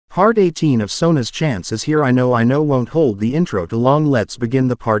Part 18 of Sona's Chance is here. I know won't hold the intro too long. Let's begin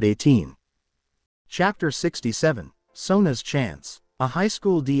the part 18. Chapter 67, Sona's Chance, a high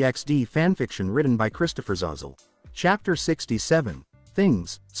school DxD fanfiction written by Christopher Zozel. Chapter 67,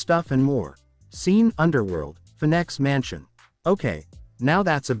 Things, Stuff and More. Scene: Underworld, Finek's mansion. Okay, now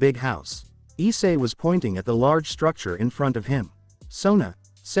that's a big house. Issei was pointing at the large structure in front of him. Sona,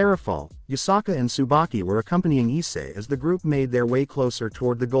 Serafal, Yusaka and Tsubaki were accompanying Issei as the group made their way closer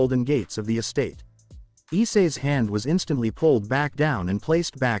toward the golden gates of the estate. Issei's hand was instantly pulled back down and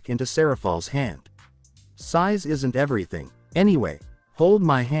placed back into Serafal's hand. Size isn't everything. Anyway, hold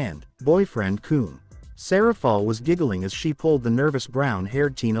my hand, boyfriend Kun. Serafal was giggling as she pulled the nervous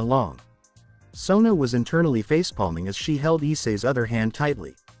brown-haired teen along. Sona was internally facepalming as she held Issei's other hand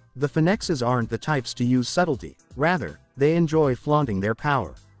tightly. The Finexes aren't the types to use subtlety, rather, they enjoy flaunting their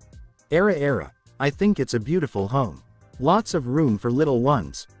power. Era, I think it's a beautiful home. Lots of room for little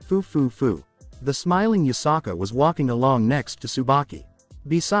ones, foo. The smiling Yusaka was walking along next to Tsubaki.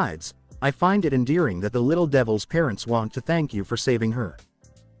 Besides, I find it endearing that the little devil's parents want to thank you for saving her.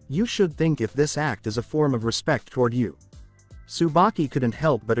 You should think if this act is a form of respect toward you. Tsubaki couldn't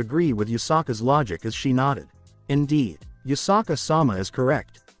help but agree with Yusaka's logic as she nodded. Indeed, Yusaka-sama is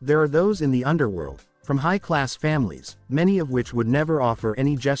correct. There are those in the underworld, from high-class families, many of which would never offer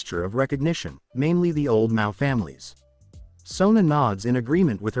any gesture of recognition, mainly the old Mao families. Sona nods in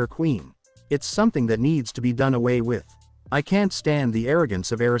agreement with her queen. It's something that needs to be done away with. I can't stand the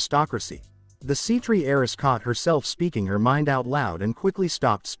arrogance of aristocracy. The Citri heiress caught herself speaking her mind out loud and quickly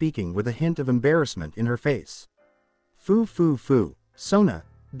stopped speaking with a hint of embarrassment in her face. Foo. Sona,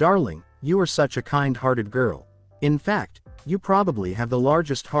 darling, you are such a kind-hearted girl. In fact, you probably have the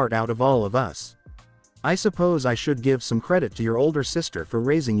largest heart out of all of us. I suppose I should give some credit to your older sister for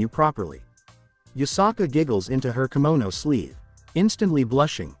raising you properly. Yusaka giggles into her kimono sleeve. Instantly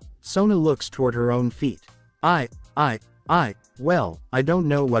blushing, Sona looks toward her own feet. Well, I don't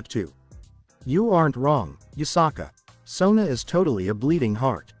know what to. You aren't wrong, Yusaka. Sona is totally a bleeding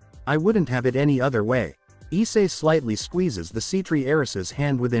heart. I wouldn't have it any other way. Issei slightly squeezes the Citri heiress's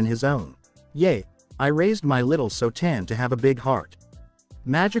hand within his own. Yay, I raised my little Sotan to have a big heart.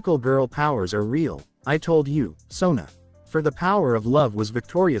 Magical girl powers are real, I told you, Sona. For the power of love was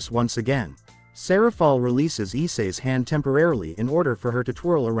victorious once again. Serafal releases Issei's hand temporarily in order for her to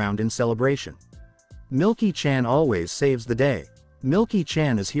twirl around in celebration. Milky-chan always saves the day.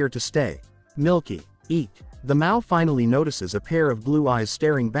 Milky-chan is here to stay. Milky, eek. The Mao finally notices a pair of blue eyes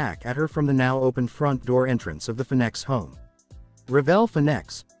staring back at her from the now open front door entrance of the Finek's home. Revel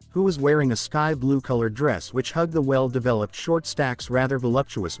Finex, who was wearing a sky blue colored dress which hugged the well-developed short stack's rather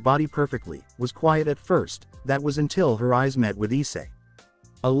voluptuous body perfectly, was quiet at first. That was until her eyes met with Issei.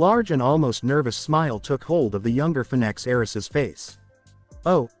 A large and almost nervous smile took hold of the younger Finek's heiress's face.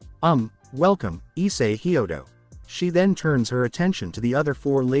 Oh, welcome, Issei Hyodo. She then turns her attention to the other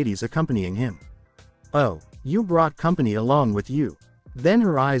four ladies accompanying him. Oh, you brought company along with you. Then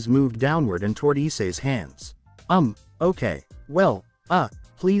her eyes moved downward and toward Issei's hands. Okay, well,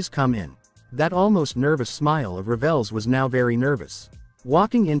 please come in. That almost nervous smile of Revel's was now very nervous.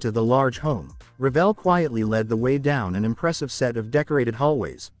 Walking into the large home, Revel quietly led the way down an impressive set of decorated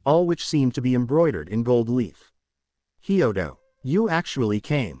hallways, all which seemed to be embroidered in gold leaf. Hyodo, you actually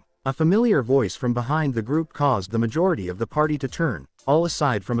came. A familiar voice from behind the group caused the majority of the party to turn, all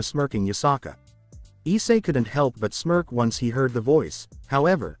aside from a smirking Yusaka. Issei couldn't help but smirk once he heard the voice.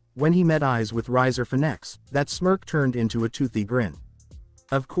 However, when he met eyes with Riser Finex, that smirk turned into a toothy grin.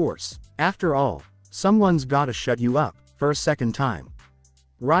 Of course, after all, someone's gotta shut you up, for a second time.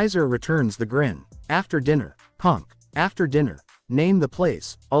 Riser returns the grin. After dinner, punk. After dinner. Name the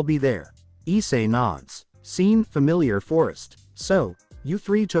place, I'll be there. Issei nods. Scene: Familiar Forest. So, you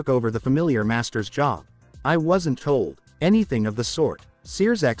three took over the Familiar Master's job. I wasn't told anything of the sort.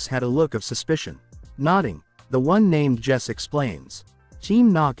 Searsex had a look of suspicion. Nodding, the one named Jess explains.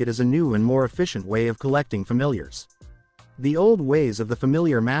 Team Knock, it is a new and more efficient way of collecting familiars. The old ways of the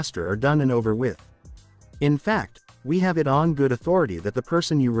Familiar Master are done and over with. In fact, we have it on good authority that the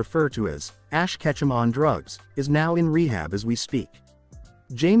person you refer to as Ash Ketchum on drugs is now in rehab as we speak.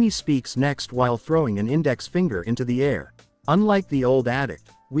 Jamie speaks next while throwing an index finger into the air. Unlike the old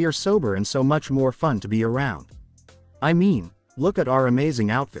addict, we are sober and so much more fun to be around. I mean, look at our amazing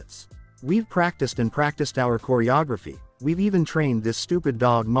outfits. We've practiced our choreography, we've even trained this stupid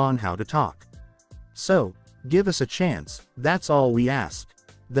dog Mon how to talk. So, give us a chance, that's all we ask.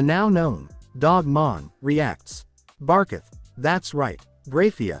 The now known dog Mon reacts. Barketh, that's right.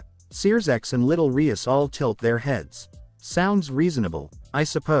 Graphia, Searsex and little Rias all tilt their heads. Sounds reasonable, I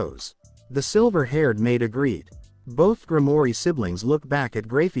suppose. The silver-haired maid agreed. Both Grimoire siblings look back at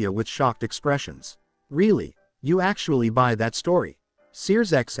Graphia with shocked expressions. Really? You actually buy that story?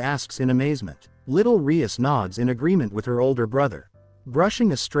 Sirzex asks in amazement. Little Rias nods in agreement with her older brother.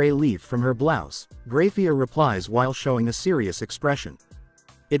 Brushing a stray leaf from her blouse, Graphia replies while showing a serious expression.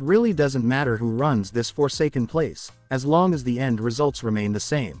 It really doesn't matter who runs this forsaken place, as long as the end results remain the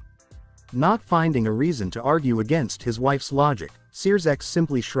same. Not finding a reason to argue against his wife's logic, Sirzex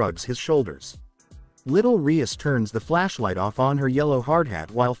simply shrugs his shoulders. Little Rias turns the flashlight off on her yellow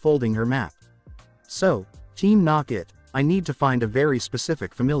hardhat while folding her map. So, Team Knock It, I need to find a very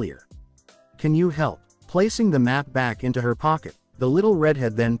specific familiar. Can you help? Placing the map back into her pocket, the little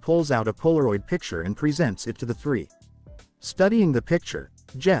redhead then pulls out a Polaroid picture and presents it to the three. Studying the picture,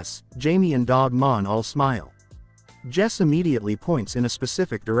 Jess, Jamie and Dog Mon all smile. Jess immediately points in a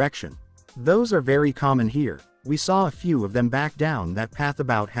specific direction. Those are very common here, we saw a few of them back down that path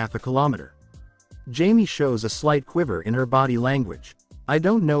about half a kilometer. Jamie shows a slight quiver in her body language. I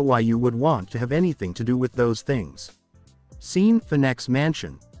don't know why you would want to have anything to do with those things. Scene, Fennec's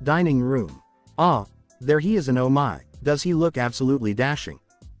mansion, dining room. Ah, there he is, and oh my, does he look absolutely dashing.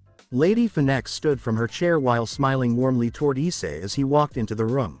 Lady Fennec stood from her chair while smiling warmly toward Issei as he walked into the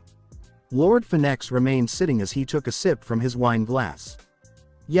room. Lord Fennec remained sitting as he took a sip from his wine glass.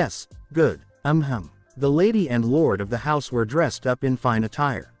 Yes, good, The lady and lord of the house were dressed up in fine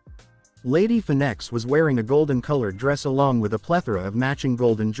attire. Lady Fennec was wearing a golden-colored dress along with a plethora of matching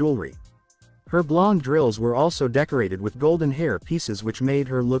golden jewelry. Her blonde drills were also decorated with golden hair pieces which made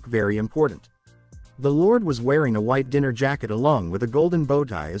her look very important. The lord was wearing a white dinner jacket along with a golden bow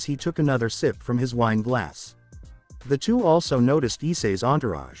tie as he took another sip from his wine glass. The two also noticed Issei's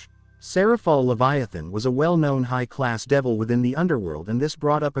entourage. Seraphal Leviathan was a well-known high-class devil within the underworld, and this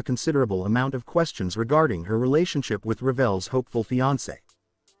brought up a considerable amount of questions regarding her relationship with Ravel's hopeful fiancé.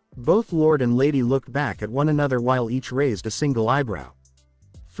 Both Lord and Lady looked back at one another while each raised a single eyebrow.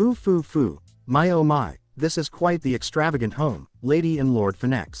 Foo foo foo, my oh my, this is quite the extravagant home, Lady and Lord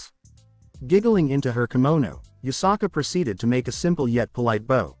Fennec. Giggling into her kimono, Yusaka proceeded to make a simple yet polite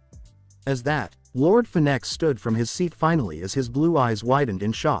bow. As that, Lord Fennec stood from his seat finally as his blue eyes widened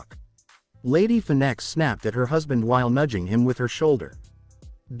in shock. Lady Fennec snapped at her husband while nudging him with her shoulder.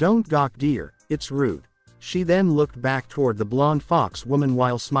 Don't gawk, dear, it's rude. She then looked back toward the blonde fox woman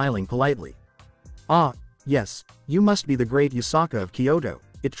while smiling politely. Ah, yes, you must be the great Yusaka of Kyoto,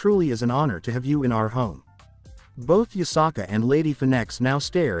 it truly is an honor to have you in our home. Both Yusaka and Lady Fennec now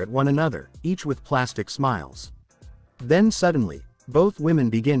stare at one another, each with plastic smiles. Then suddenly, both women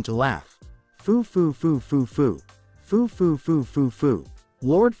begin to laugh. Foo foo foo foo foo. Foo foo foo foo foo.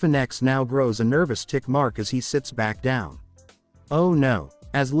 Lord Fennec now grows a nervous tick mark as he sits back down. Oh no.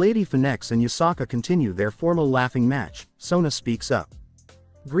 As Lady Fennec and Yusaka continue their formal laughing match, Sona speaks up.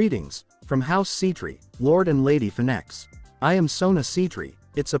 Greetings, from House Citri, Lord and Lady Fennec. I am Sona Citri,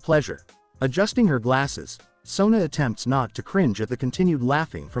 it's a pleasure. Adjusting her glasses, Sona attempts not to cringe at the continued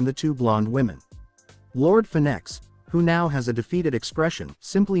laughing from the two blonde women. Lord Fennec, who now has a defeated expression,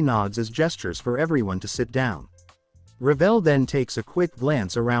 simply nods as gestures for everyone to sit down. Ravel then takes a quick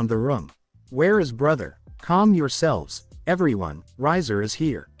glance around the room. Where is brother? Calm yourselves. Everyone, Riser is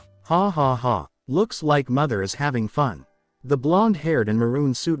here. Ha ha ha, looks like mother is having fun. The blonde-haired and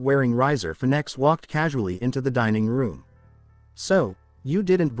maroon suit-wearing Riser Fennec walked casually into the dining room. So, you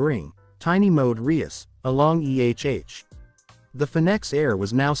didn't bring Tiny Mode Rias along ehh. The Fennec heir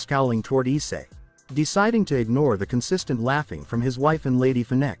was now scowling toward Issei. Deciding to ignore the consistent laughing from his wife and Lady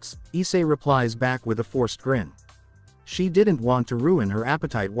Fennec, Issei replies back with a forced grin. She didn't want to ruin her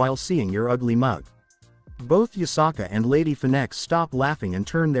appetite while seeing your ugly mug. Both Yusaka and Lady Fennec stop laughing and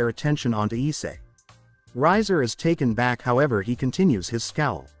turn their attention onto Issei. Riser is taken back, however he continues his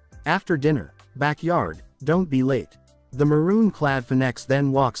scowl. After dinner, backyard, don't be late. The maroon-clad Fennec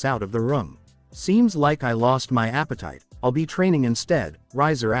then walks out of the room. Seems like I lost my appetite, I'll be training instead,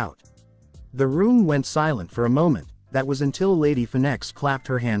 Riser out. The room went silent for a moment, that was until Lady Fennec clapped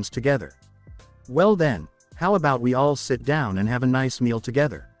her hands together. Well then, how about we all sit down and have a nice meal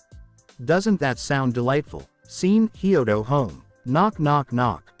together? Doesn't that sound delightful? Scene, Hyodo home. Knock knock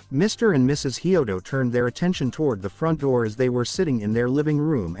knock. Mr. and Mrs. Hyodo turned their attention toward the front door as they were sitting in their living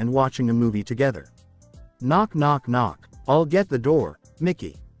room and watching a movie together. Knock knock knock. I'll get the door,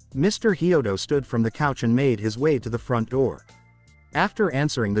 Mickey. Mr. Hyodo stood from the couch and made his way to the front door. After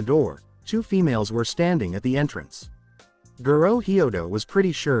answering the door, two females were standing at the entrance. Guro Hyodo was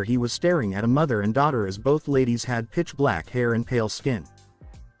pretty sure he was staring at a mother and daughter as both ladies had pitch black hair and pale skin.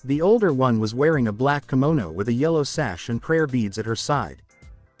 The older one was wearing a black kimono with a yellow sash and prayer beads at her side.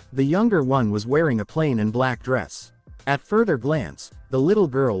 The younger one was wearing a plain and black dress. At further glance, the little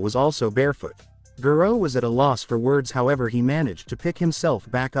girl was also barefoot. Guro was at a loss for words, however he managed to pick himself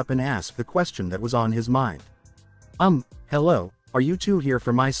back up and ask the question that was on his mind. Hello, are you two here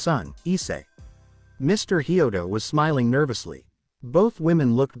for my son, Issei? Mr. Hyodo was smiling nervously. Both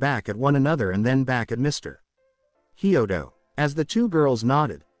women looked back at one another and then back at Mr. Hyodo. As the two girls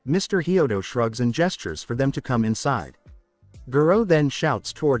nodded, Mr. Hyodo shrugs and gestures for them to come inside. Guro then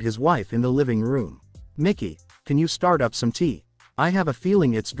shouts toward his wife in the living room. Mickey, can you start up some tea? I have a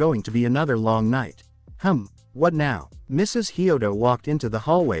feeling it's going to be another long night. What now? Mrs. Hyodo walked into the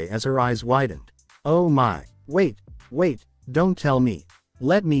hallway as her eyes widened. Oh my, wait, don't tell me.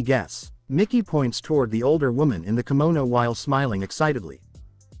 Let me guess. Mickey points toward the older woman in the kimono while smiling excitedly.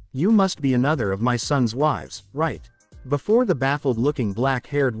 You must be another of my son's wives, right? Before the baffled-looking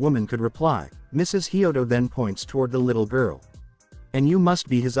black-haired woman could reply, Mrs. Hyodo then points toward the little girl. And you must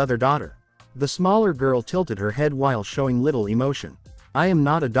be his other daughter. The smaller girl tilted her head while showing little emotion. I am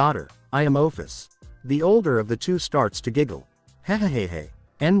not a daughter, I am Ophis. The older of the two starts to giggle. Hehehehe.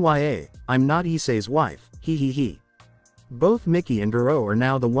 Nya, I'm not Issei's wife, he. Both Mickey and Guro are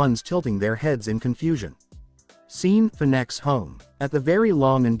now the ones tilting their heads in confusion. Scene: Finek's home. At the very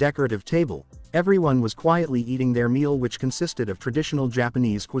long and decorative table, everyone was quietly eating their meal, which consisted of traditional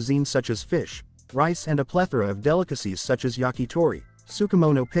Japanese cuisine such as fish, rice, and a plethora of delicacies such as yakitori,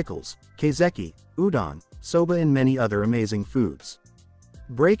 tsukemono pickles, kaiseki, udon, soba, and many other amazing foods.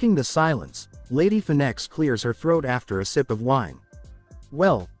 Breaking the silence, Lady Finex clears her throat after a sip of wine.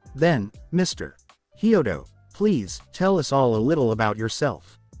 Well, then, Mr. Hyodo, please, tell us all a little about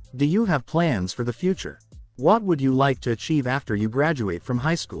yourself. Do you have plans for the future? What would you like to achieve after you graduate from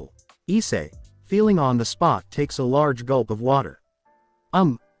high school? Issei, feeling on the spot, takes a large gulp of water.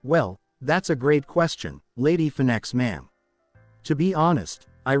 Well, that's a great question, Lady Finex ma'am. To be honest,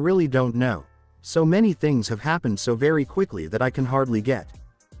 I really don't know. So many things have happened so very quickly that I can hardly get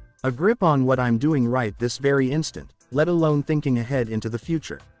a grip on what I'm doing right this very instant, let alone thinking ahead into the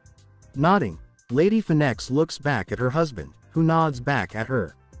future. Nodding, Lady Finex looks back at her husband, who nods back at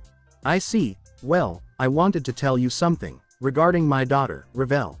her. I see. Well, I wanted to tell you something, regarding my daughter,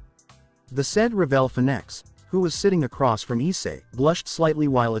 Ravel. The said Ravel Finex, who was sitting across from Issei, blushed slightly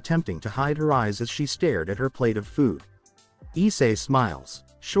while attempting to hide her eyes as she stared at her plate of food. Issei smiles.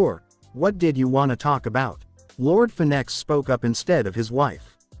 Sure, what did you want to talk about? Lord Finex spoke up instead of his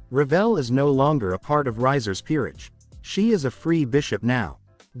wife. Ravel is no longer a part of Riser's peerage. She is a free bishop now.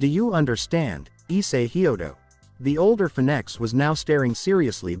 Do you understand, Issei Hyodo? The older Finex was now staring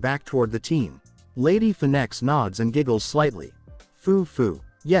seriously back toward the teen. Lady Finex nods and giggles slightly. Foo.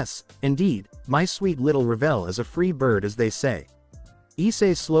 Yes, indeed, my sweet little Ravel is a free bird, as they say.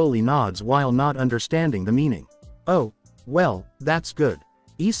 Issei slowly nods while not understanding the meaning. Oh, well, that's good.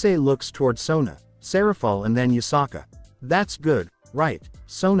 Issei looks toward Sona, Serafal, and then Yusaka. That's good, right?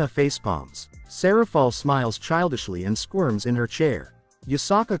 Sona facepalms. Serafal smiles childishly and squirms in her chair.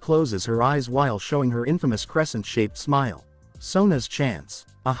 Yusaka closes her eyes while showing her infamous crescent-shaped smile. Sona's Chance.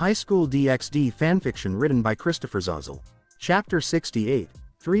 A high school DxD fanfiction written by Christopher Zozel. Chapter 68.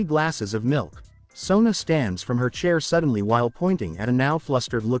 3 Glasses of Milk. Sona stands from her chair suddenly while pointing at a now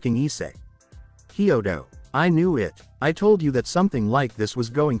flustered-looking Issei. Hyodo. I knew it. I told you that something like this was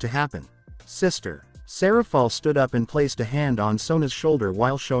going to happen. Sister. Serafal stood up and placed a hand on Sona's shoulder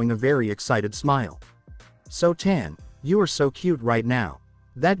while showing a very excited smile. So Tan, you are so cute right now.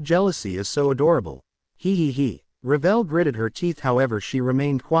 That jealousy is so adorable. He. Ravel gritted her teeth, however she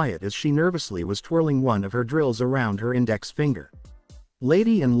remained quiet as she nervously was twirling one of her drills around her index finger.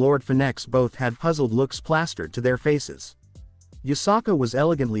 Lady and Lord Finex both had puzzled looks plastered to their faces. Yusaka was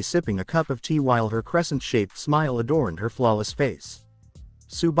elegantly sipping a cup of tea while her crescent-shaped smile adorned her flawless face.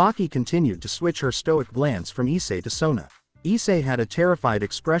 Tsubaki continued to switch her stoic glance from Issei to Sona. Issei had a terrified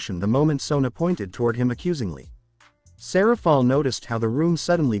expression the moment Sona pointed toward him accusingly. Serafal noticed how the room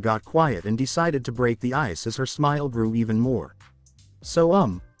suddenly got quiet and decided to break the ice as her smile grew even more.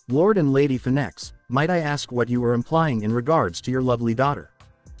 So Lord and Lady Finex, might I ask what you were implying in regards to your lovely daughter?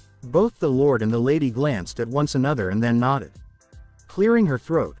 Both the Lord and the Lady glanced at one another and then nodded. Clearing her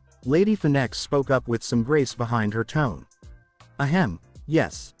throat, Lady Finex spoke up with some grace behind her tone. Ahem.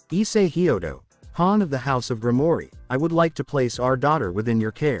 Yes, Issei Hyodo, Han of the House of Grimori, I would like to place our daughter within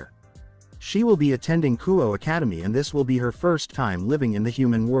your care. She will be attending Kuo Academy and this will be her first time living in the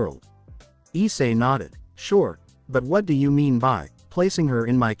human world. Issei nodded. Sure, but what do you mean by placing her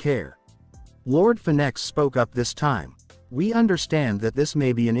in my care? Lord Finex spoke up this time. We understand that this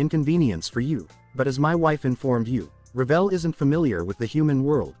may be an inconvenience for you, but as my wife informed you, Ravel isn't familiar with the human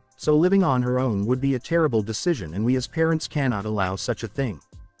world, so living on her own would be a terrible decision and we as parents cannot allow such a thing.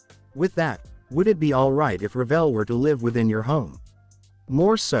 With that, would it be alright if Ravel were to live within your home?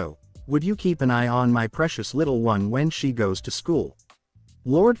 More so, Would you keep an eye on my precious little one when she goes to school?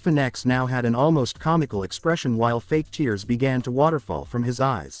 Lord Phoenix now had an almost comical expression while fake tears began to waterfall from his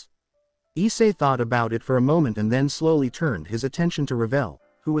eyes. Issei thought about it for a moment and then slowly turned his attention to Ravel,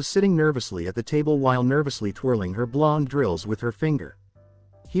 who was sitting nervously at the table while nervously twirling her blonde drills with her finger.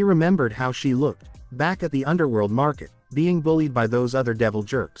 He remembered how she looked, back at the underworld market, being bullied by those other devil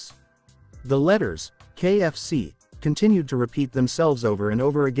jerks. The letters, KFC, continued to repeat themselves over and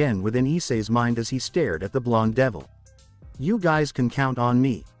over again within Issei's mind as he stared at the blonde devil. You guys can count on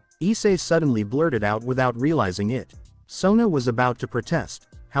me. Issei suddenly blurted out without realizing it. Sona was about to protest,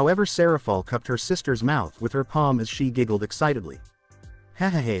 however Serafal cupped her sister's mouth with her palm as she giggled excitedly.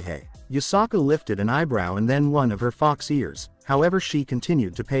 Hehehehe. Yusaka lifted an eyebrow and then one of her fox ears, however she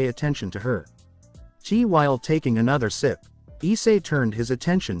continued to pay attention to her. While taking another sip, Issei turned his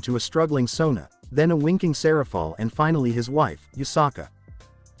attention to a struggling Sona, then a winking Serafal and finally his wife, Yusaka.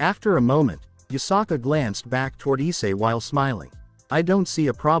 After a moment, Yusaka glanced back toward Issei while smiling. I don't see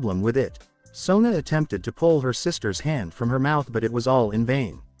a problem with it. Sona attempted to pull her sister's hand from her mouth but it was all in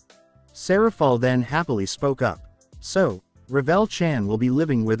vain. Serafal then happily spoke up. So, Ravel-chan will be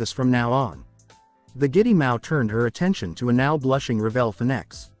living with us from now on. The giddy Mao turned her attention to a now blushing Ravel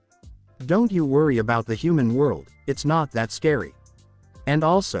Phoenix. Don't you worry about the human world, it's not that scary. And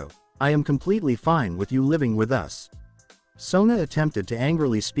also, I am completely fine with you living with us. Sona attempted to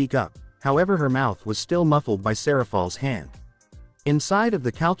angrily speak up, however her mouth was still muffled by Serafal's hand. Inside of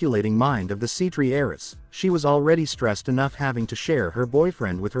the calculating mind of the C3 heiress, she was already stressed enough having to share her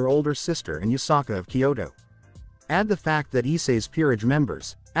boyfriend with her older sister and Yusaka of Kyoto. Add the fact that Issei's peerage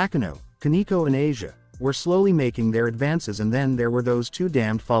members, Akano, Kaneko and Asia, were slowly making their advances and then there were those two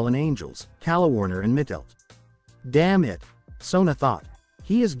damned fallen angels, Kalawarner and Mittelt. Damn it, Sona thought.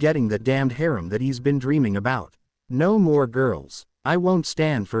 He is getting that damned harem that he's been dreaming about. No more girls. I won't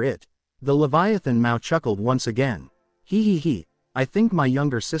stand for it. The Leviathan Mao chuckled once again. He. I think my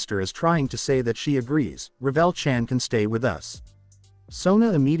younger sister is trying to say that she agrees, Ravel-chan can stay with us.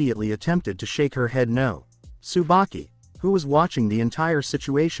 Sona immediately attempted to shake her head no. Tsubaki, who was watching the entire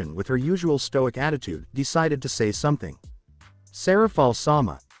situation with her usual stoic attitude, decided to say something.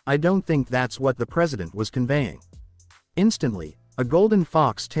 Serafal-sama, I don't think that's what the president was conveying. Instantly, a golden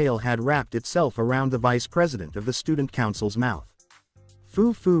fox tail had wrapped itself around the vice president of the student council's mouth.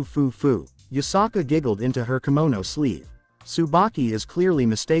 Foo. Yusaka giggled into her kimono sleeve. Tsubaki is clearly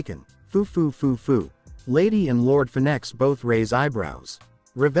mistaken. Foo. Lady and Lord Phoenix both raise eyebrows.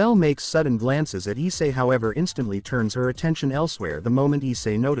 Ravel makes sudden glances at Issei however instantly turns her attention elsewhere the moment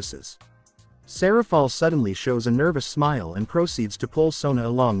Issei notices. Serafal suddenly shows a nervous smile and proceeds to pull Sona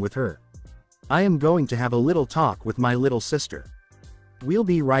along with her. I am going to have a little talk with my little sister. We'll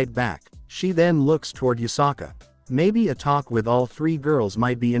be right back. She then looks toward Yusaka. Maybe a talk with all three girls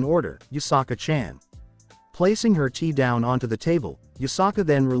might be in order, Yusaka-chan. Placing her tea down onto the table, Yusaka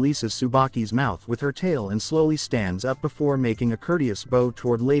then releases Tsubaki's mouth with her tail and slowly stands up before making a courteous bow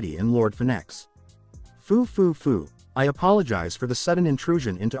toward Lady and Lord Phoenix. Foo. I apologize for the sudden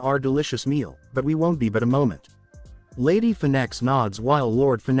intrusion into our delicious meal, but we won't be but a moment. Lady Phoenix nods while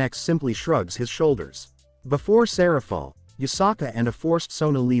Lord Phoenix simply shrugs his shoulders. Before Serafal, Yusaka and a forced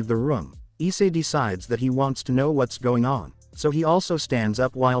Sona leave the room, Issei decides that he wants to know what's going on, so he also stands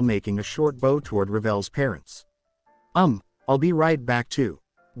up while making a short bow toward Ravel's parents. I'll be right back too.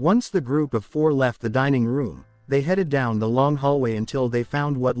 Once the group of four left the dining room, they headed down the long hallway until they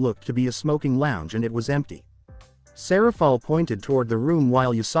found what looked to be a smoking lounge and it was empty. Serafal pointed toward the room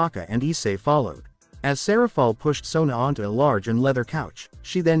while Yusaka and Issei followed. As Serafal pushed Sona onto a large and leather couch,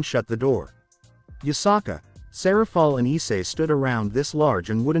 she then shut the door. Yusaka, Serafal and Issei stood around this large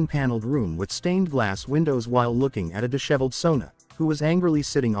and wooden-paneled room with stained glass windows while looking at a disheveled Sona, who was angrily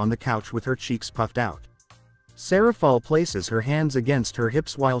sitting on the couch with her cheeks puffed out. Serafal places her hands against her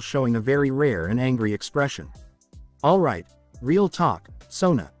hips while showing a very rare and angry expression. Alright, real talk,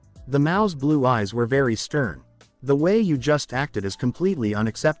 Sona. The Mao's blue eyes were very stern. The way you just acted is completely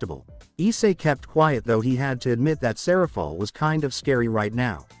unacceptable. Issei kept quiet though he had to admit that Serafal was kind of scary right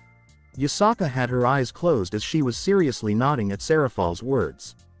now. Yusaka had her eyes closed as she was seriously nodding at Serafal's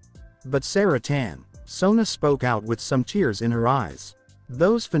words. But Sarah-tan, Sona spoke out with some tears in her eyes.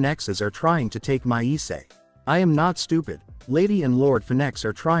 Those Phoenixes are trying to take my Issei. I am not stupid. Lady and Lord Phoenix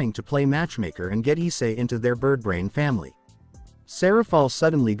are trying to play matchmaker and get Issei into their birdbrain family. Serafal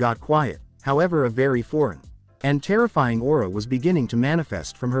suddenly got quiet, however a very foreign and terrifying aura was beginning to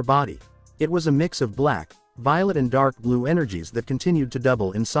manifest from her body. It was a mix of black, violet and dark blue energies that continued to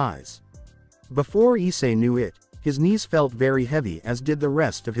double in size. Before Issei knew it, his knees felt very heavy as did the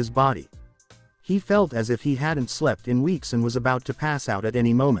rest of his body. He felt as if he hadn't slept in weeks and was about to pass out at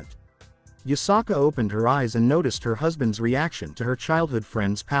any moment. Yusaka opened her eyes and noticed her husband's reaction to her childhood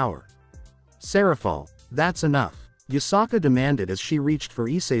friend's power. Serafal, that's enough, Yusaka demanded as she reached for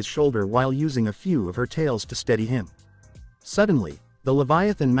Issei's shoulder while using a few of her tails to steady him. Suddenly, the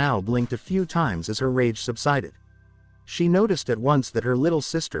Leviathan Mao blinked a few times as her rage subsided. She noticed at once that her little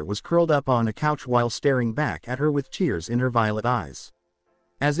sister was curled up on a couch while staring back at her with tears in her violet eyes.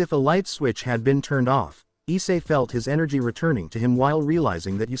 As if a light switch had been turned off, Issei felt his energy returning to him while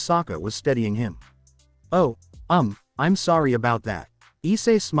realizing that Yusaka was steadying him. Oh, I'm sorry about that.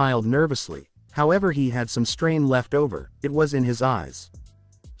 Issei smiled nervously, however he had some strain left over, it was in his eyes.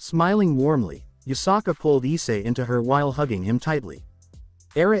 Smiling warmly, Yusaka pulled Issei into her while hugging him tightly.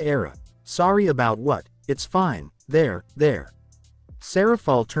 Era. Sorry about what, it's fine, there.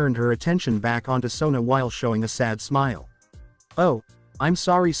 Serafal turned her attention back onto Sona while showing a sad smile. Oh, I'm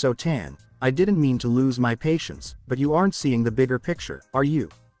sorry Sotan, I didn't mean to lose my patience, but you aren't seeing the bigger picture, are you?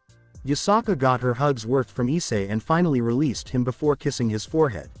 Yusaka got her hug's worth from Issei and finally released him before kissing his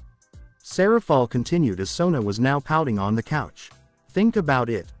forehead. Serafal continued as Sona was now pouting on the couch. Think about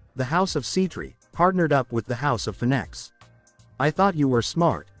it, the House of Citri, partnered up with the House of Phoenix. I thought you were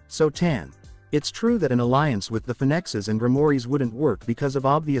smart, Sotan. It's true that an alliance with the Phoenixes and Grimoires wouldn't work because of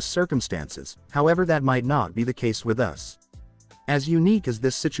obvious circumstances, however that might not be the case with us. As unique as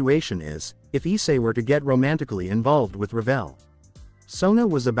this situation is, if Issei were to get romantically involved with Ravel. Sona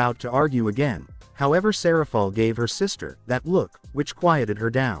was about to argue again, however Serafal gave her sister that look, which quieted her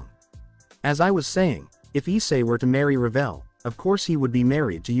down. As I was saying, if Issei were to marry Ravel, of course he would be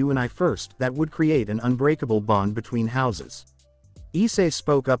married to you and I first, that would create an unbreakable bond between houses. Issei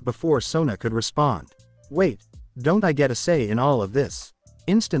spoke up before Sona could respond. Wait, don't I get a say in all of this?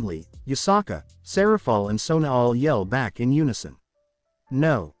 Instantly, Yusaka, Serafal and Sona all yell back in unison.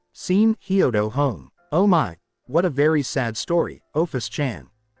 No, scene, Hyodo home. Oh my, what a very sad story, Ophis-chan.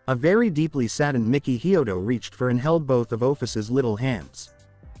 A very deeply saddened Mickey Hyodo reached for and held both of Ophis's little hands.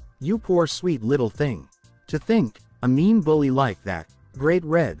 You poor sweet little thing. To think, a mean bully like that, great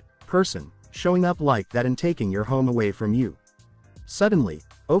red person, showing up like that and taking your home away from you. Suddenly,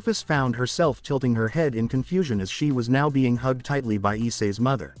 Ophis found herself tilting her head in confusion as she was now being hugged tightly by Issei's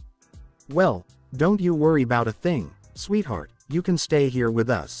mother. Well, don't you worry about a thing, sweetheart, you can stay here with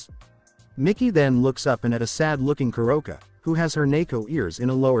us. Mickey then looks up and at a sad-looking Kuroka, who has her Neko ears in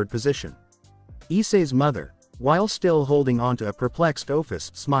a lowered position. Issei's mother, while still holding onto a perplexed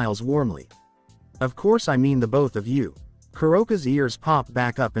Ophis, smiles warmly. Of course I mean the both of you. Kuroka's ears pop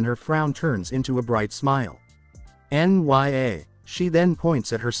back up and her frown turns into a bright smile. Nya. She then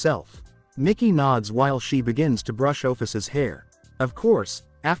points at herself. Mickey nods while she begins to brush Ophis's hair. Of course,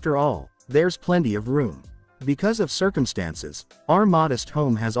 after all, there's plenty of room. Because of circumstances, our modest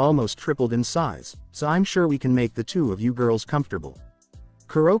home has almost tripled in size, so I'm sure we can make the two of you girls comfortable.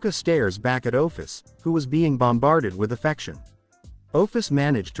 Kuroka stares back at Ophis, who was being bombarded with affection. Ophis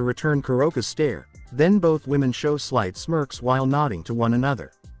managed to return Kuroka's stare, then both women show slight smirks while nodding to one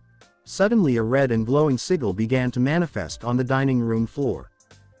another. Suddenly a red and glowing sigil began to manifest on the dining room floor.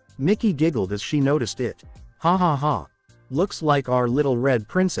 Mickey giggled as she noticed it. Ha ha ha. Looks like our little red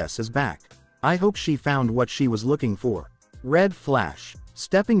princess is back. I hope she found what she was looking for. Red flash.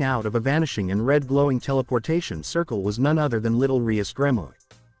 Stepping out of a vanishing and red glowing teleportation circle was none other than little Rias Grimoire.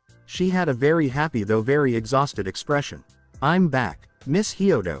 She had a very happy though very exhausted expression. I'm back. Miss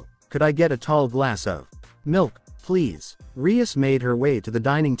Hyodo, could I get a tall glass of milk, please? Rias made her way to the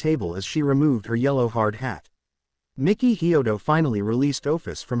dining table as she removed her yellow hard hat. Mickey Hyodo finally released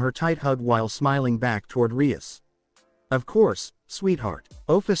Ophis from her tight hug while smiling back toward Rias. Of course, sweetheart.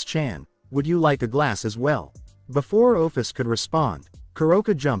 Ophis-chan, would you like a glass as well? Before Ophis could respond,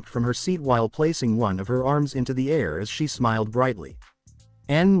 Kuroka jumped from her seat while placing one of her arms into the air as she smiled brightly.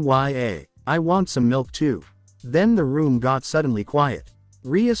 Nya. I want some milk too. Then the room got suddenly quiet.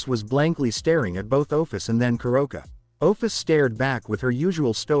 Rias was blankly staring at both Ophis and then Kuroka. Ophis stared back with her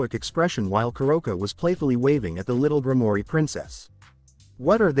usual stoic expression while Kuroka was playfully waving at the little Grimoire princess.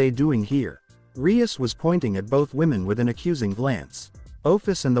 What are they doing here? Rias was pointing at both women with an accusing glance.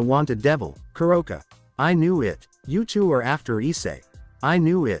 Ophis and the wanted devil, Kuroka. I knew it. You two are after Issei. I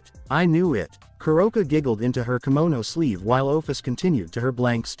knew it. Kuroka giggled into her kimono sleeve while Ophis continued to her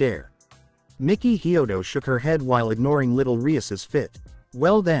blank stare. Mickey Hyodo shook her head while ignoring little Rias's fit.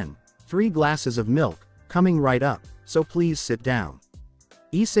 Well then, 3 glasses of milk, coming right up, so please sit down.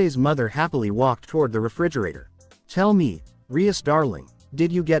 Issei's mother happily walked toward the refrigerator. Tell me, Rias darling,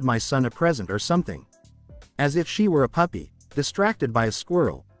 did you get my son a present or something? As if she were a puppy, distracted by a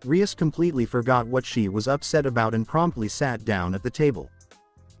squirrel, Rias completely forgot what she was upset about and promptly sat down at the table.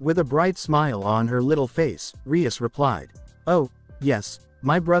 With a bright smile on her little face, Rias replied, Oh, yes,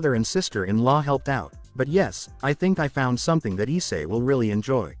 My brother and sister-in-law helped out, but yes, I think I found something that Issei will really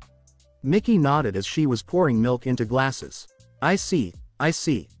enjoy. Mickey nodded as she was pouring milk into glasses. I see.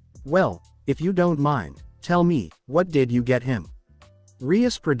 Well, if you don't mind, tell me, what did you get him?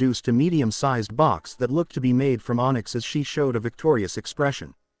 Rias produced a medium-sized box that looked to be made from onyx as she showed a victorious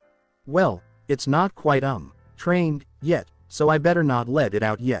expression. Well, it's not quite trained, yet, so I better not let it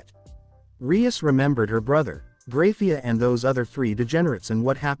out yet. Rias remembered her brother, Graphia and those other 3 degenerates and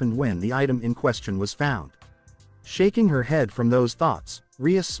what happened when the item in question was found. Shaking her head from those thoughts,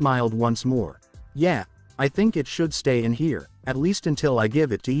 Rias smiled once more. Yeah, I think it should stay in here, at least until I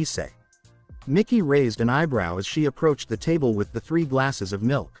give it to Issei. Mickey raised an eyebrow as she approached the table with the 3 glasses of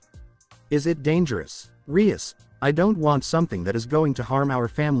milk. Is it dangerous? Rias, I don't want something that is going to harm our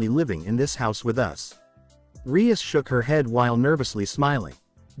family living in this house with us. Rias shook her head while nervously smiling.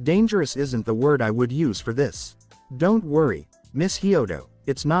 Dangerous isn't the word I would use for this. Don't worry, Miss Hyodo,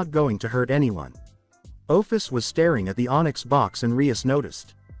 it's not going to hurt anyone. Ophis was staring at the onyx box and Rias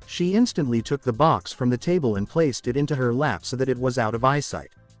noticed. She instantly took the box from the table and placed it into her lap so that it was out of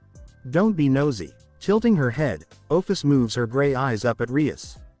eyesight. Don't be nosy. Tilting her head, Ophis moves her gray eyes up at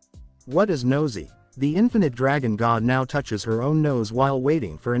Rias. What is nosy? The infinite dragon god now touches her own nose while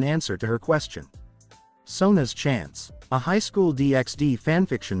waiting for an answer to her question. Sona's Chance. A high school DxD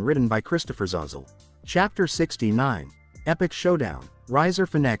fanfiction written by Christopher Zozel. Chapter 69. Epic Showdown. Riser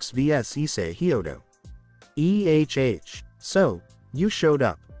Phoenix vs Issei Hyodo. So, you showed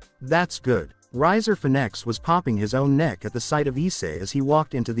up. That's good. Riser Phoenix was popping his own neck at the sight of Issei as he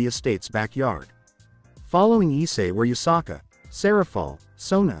walked into the estate's backyard. Following Issei were Yusaka, Serafal,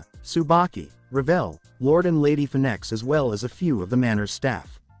 Sona, Tsubaki, Ravel, Lord and Lady Phoenix as well as a few of the manor's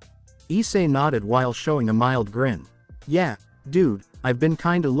staff. Issei nodded while showing a mild grin. Yeah, dude, I've been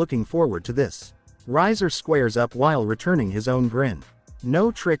kinda looking forward to this. Riser squares up while returning his own grin.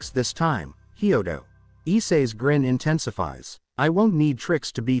 No tricks this time, Hyodo. Issei's grin intensifies. I won't need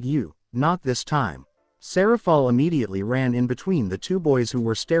tricks to beat you, not this time. Serafal immediately ran in between the 2 boys who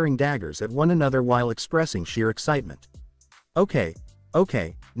were staring daggers at one another while expressing sheer excitement. Okay,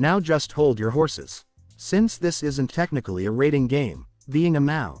 now just hold your horses. Since this isn't technically a rating game, being a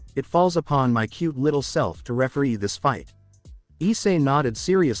Mao, it falls upon my cute little self to referee this fight. Issei nodded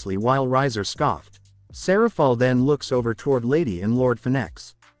seriously while Riser scoffed. Serafal then looks over toward Lady and Lord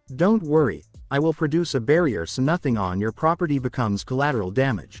Phoenix. Don't worry, I will produce a barrier so nothing on your property becomes collateral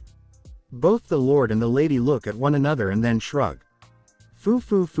damage. Both the Lord and the Lady look at one another and then shrug.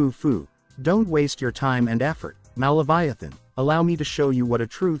 Foo. Don't waste your time and effort, Malleviathan. Allow me to show you what a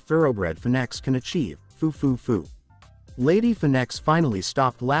true thoroughbred Phoenix can achieve. Foo. Lady Phoenix finally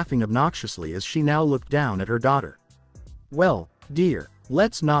stopped laughing obnoxiously as she now looked down at her daughter. Well, dear,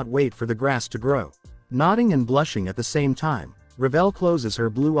 let's not wait for the grass to grow. Nodding and blushing at the same time, Ravel closes her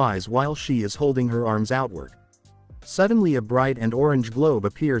blue eyes while she is holding her arms outward. Suddenly a bright and orange globe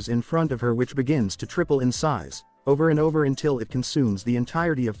appears in front of her which begins to triple in size, over and over until it consumes the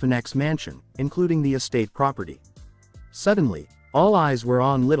entirety of Phoenix Mansion, including the estate property. Suddenly, all eyes were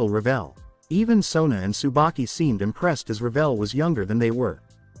on little Ravel. Even Sona and Tsubaki seemed impressed as Ravel was younger than they were.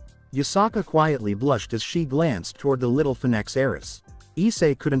 Yusaka quietly blushed as she glanced toward the little Phoenix heiress.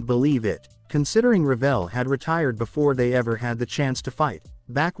 Issei couldn't believe it, considering Ravel had retired before they ever had the chance to fight.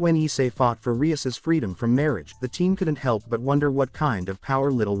 Back when Issei fought for Rias's freedom from marriage, the team couldn't help but wonder what kind of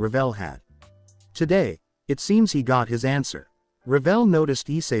power little Ravel had. Today, it seems he got his answer. Ravel noticed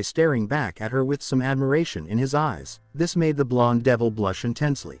Issei staring back at her with some admiration in his eyes. This made the blonde devil blush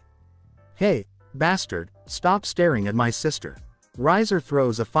intensely. Hey, bastard, stop staring at my sister. Riser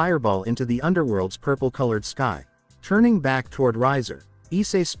throws a fireball into the underworld's purple-colored sky. Turning back toward Riser,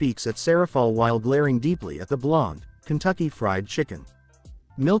 Issei speaks at Serafal while glaring deeply at the blonde, Kentucky Fried Chicken.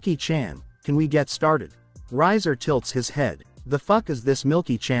 Milky-chan, can we get started? Riser tilts his head. The fuck is this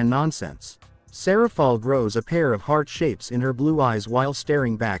Milky-chan nonsense? Serafal grows a pair of heart shapes in her blue eyes while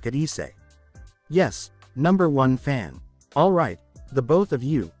staring back at Issei. Yes, #1 fan. Alright, the both of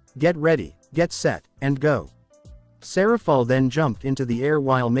you, get ready, get set, and go. Serafal then jumped into the air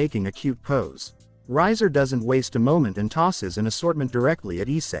while making a cute pose. Riser doesn't waste a moment and tosses an assortment directly at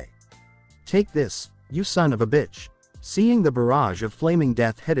Issei. Take this, you son of a bitch. Seeing the barrage of flaming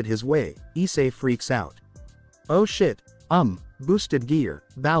death headed his way, Issei freaks out. Oh shit, boosted gear,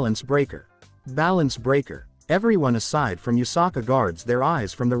 balance breaker. Balance breaker. Everyone aside from Yusaka guards their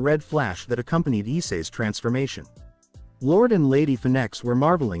eyes from the red flash that accompanied Issei's transformation. Lord and Lady Phoenix were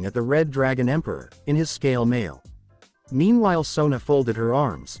marveling at the Red Dragon Emperor, in his scale mail. Meanwhile Sona folded her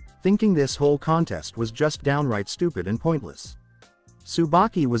arms, thinking this whole contest was just downright stupid and pointless.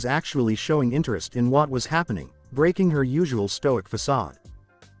 Tsubaki was actually showing interest in what was happening, breaking her usual stoic facade.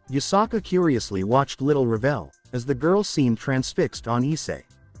 Yusaka curiously watched little Ravel, as the girl seemed transfixed on Issei.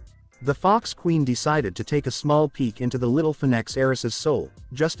 The Fox Queen decided to take a small peek into the little Phoenix heiress's soul,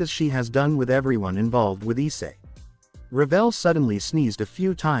 just as she has done with everyone involved with Issei. Ravel suddenly sneezed a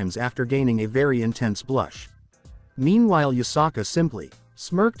few times after gaining a very intense blush. Meanwhile Yusaka simply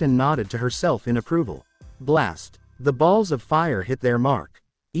smirked and nodded to herself in approval. Blast! The balls of fire hit their mark.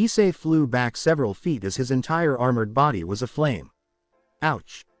 Issei flew back several feet as his entire armored body was aflame.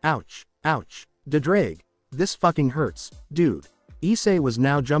 Ouch! Ouch! Ouch! Dedraig! This fucking hurts, dude. Issei was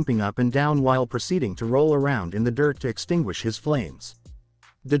now jumping up and down while proceeding to roll around in the dirt to extinguish his flames.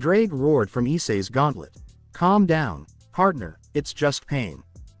 Dedraig roared from Issei's gauntlet. Calm down, partner, it's just pain.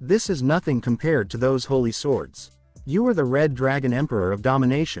 This is nothing compared to those holy swords. You are the Red Dragon Emperor of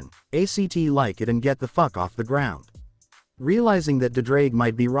Domination, like it and get the fuck off the ground. Realizing that Dedraig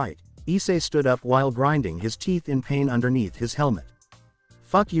might be right, Issei stood up while grinding his teeth in pain underneath his helmet.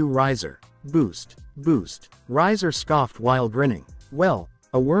 Fuck you Riser. Boost. Boost. Riser scoffed while grinning. Well,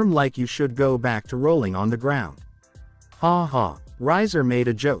 a worm like you should go back to rolling on the ground. Ha ha. Riser made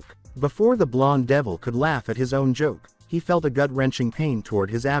a joke. Before the blonde devil could laugh at his own joke, he felt a gut-wrenching pain toward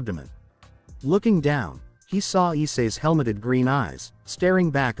his abdomen. Looking down, he saw Issei's helmeted green eyes,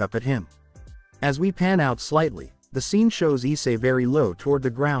 staring back up at him. As we pan out slightly, the scene shows Issei very low toward the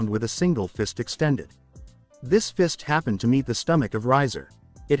ground with a single fist extended. This fist happened to meet the stomach of Riser.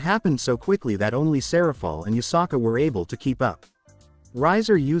 It happened so quickly that only Seraphol and Yusaka were able to keep up.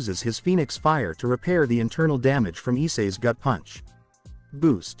 Riser uses his Phoenix Fire to repair the internal damage from Issei's gut punch.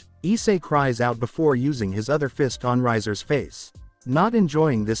 Boost. Issei cries out before using his other fist on Riser's face. Not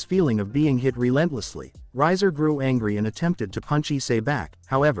enjoying this feeling of being hit relentlessly, Riser grew angry and attempted to punch Issei back,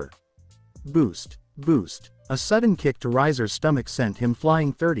 however. Boost. Boost. A sudden kick to Riser's stomach sent him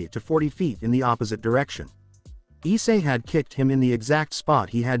flying 30 to 40 feet in the opposite direction. Issei had kicked him in the exact spot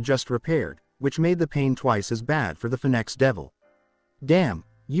he had just repaired, which made the pain twice as bad for the Phoenix Devil. Damn,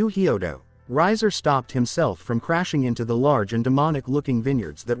 you Hyodo. Riser stopped himself from crashing into the large and demonic-looking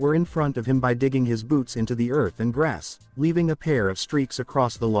vineyards that were in front of him by digging his boots into the earth and grass, leaving a pair of streaks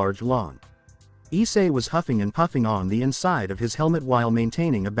across the large lawn. Issei was huffing and puffing on the inside of his helmet while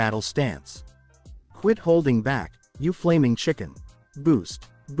maintaining a battle stance. Quit holding back, you flaming chicken. Boost.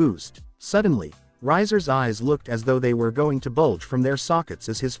 Boost. Suddenly, Riser's eyes looked as though they were going to bulge from their sockets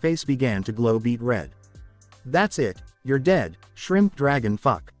as his face began to glow beet red. That's it, you're dead, shrimp dragon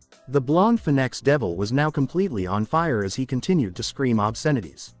fuck. The blonde Phoenix Devil was now completely on fire as he continued to scream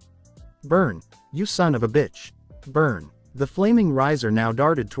obscenities. Burn, you son of a bitch. Burn. The flaming Riser now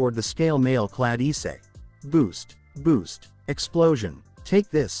darted toward the scale mail-clad Issei. Boost. Boost. Explosion. Take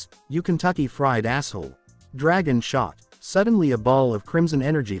this, you Kentucky fried asshole. Dragon shot. Suddenly a ball of crimson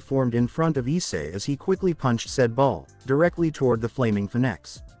energy formed in front of Issei as he quickly punched said ball, directly toward the flaming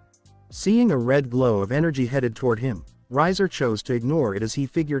Phoenix. Seeing a red glow of energy headed toward him, Riser chose to ignore it as he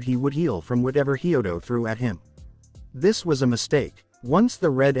figured he would heal from whatever Hyodo threw at him. This was a mistake. Once the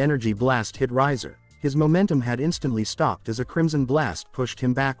red energy blast hit Riser, his momentum had instantly stopped as a crimson blast pushed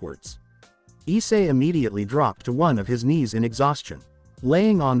him backwards. Issei immediately dropped to one of his knees in exhaustion.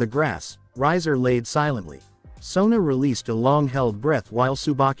 Laying on the grass, Riser laid silently. Sona released a long-held breath while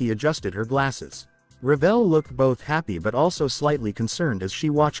Tsubaki adjusted her glasses. Ravel looked both happy but also slightly concerned as she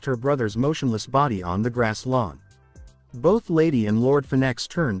watched her brother's motionless body on the grass lawn. Both Lady and Lord Phoenix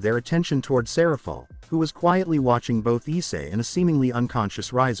turned their attention toward Seraphol, who was quietly watching both Issei and a seemingly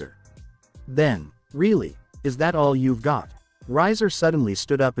unconscious Riser. Then, really, is that all you've got? Riser suddenly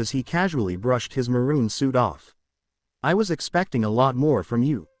stood up as he casually brushed his maroon suit off. I was expecting a lot more from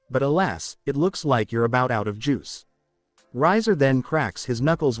you. But alas, it looks like you're about out of juice. Riser then cracks his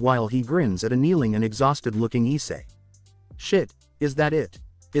knuckles while he grins at a kneeling and exhausted-looking Issei. Shit, is that it?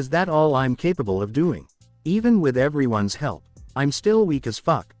 Is that all I'm capable of doing? Even with everyone's help, I'm still weak as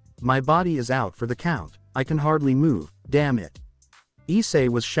fuck. My body is out for the count, I can hardly move, damn it. Issei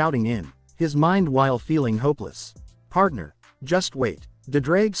was shouting in his mind while feeling hopeless. Partner, just wait.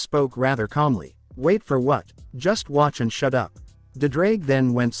 Dedraig spoke rather calmly. Wait for what? Just watch and shut up. Dedraig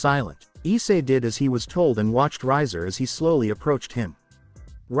then went silent. Issei did as he was told and watched Riser as he slowly approached him.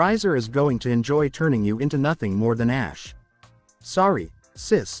 Riser is going to enjoy turning you into nothing more than ash. Sorry,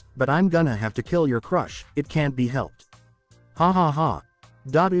 sis, but I'm gonna have to kill your crush, it can't be helped. Ha ha ha.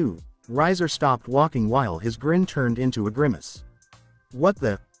 Ooh. Riser stopped walking while his grin turned into a grimace. What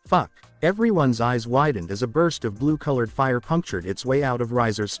the fuck? Everyone's eyes widened as a burst of blue-colored fire punctured its way out of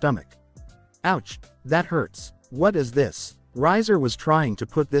Riser's stomach. Ouch, that hurts. What is this? Riser was trying to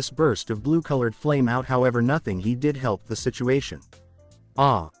put this burst of blue-colored flame out, however nothing he did helped the situation.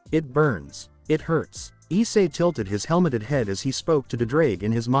 Ah, it burns. It hurts. Issei tilted his helmeted head as he spoke to Dedraig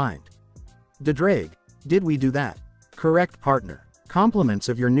in his mind. Dedraig, did we do that? Correct, partner. Compliments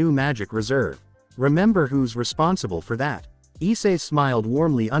of your new magic reserve. Remember who's responsible for that. Issei smiled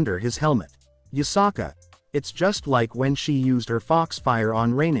warmly under his helmet. Yusaka, it's just like when she used her foxfire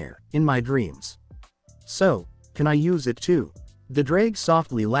on Rainier, in my dreams. So, can I use it too? Dedraig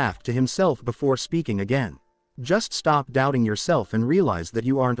softly laughed to himself before speaking again. Just stop doubting yourself and realize that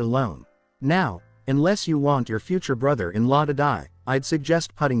you aren't alone. Now, unless you want your future brother-in-law to die, I'd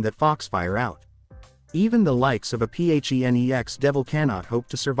suggest putting that foxfire out. Even the likes of a Phenex devil cannot hope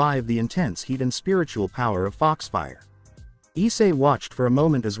to survive the intense heat and spiritual power of foxfire. Issei watched for a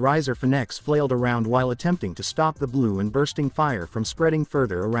moment as Riser Phenex flailed around while attempting to stop the blue and bursting fire from spreading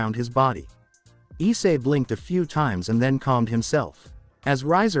further around his body. Issei blinked a few times and then calmed himself. As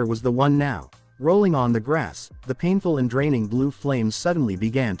Riser was the one now, rolling on the grass, the painful and draining blue flames suddenly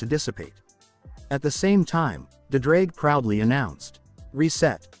began to dissipate. At the same time, Dedraig proudly announced.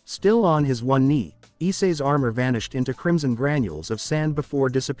 Reset. Still on his one knee, Issei's armor vanished into crimson granules of sand before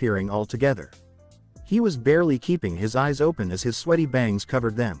disappearing altogether. He was barely keeping his eyes open as his sweaty bangs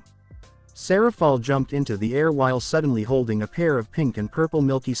covered them. Seraphal jumped into the air while suddenly holding a pair of pink and purple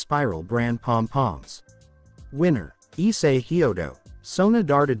Milky Spiral brand pom-poms. Winner. Issei Hyodo. Sona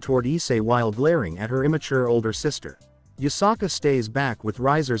darted toward Issei while glaring at her immature older sister. Yusaka stays back with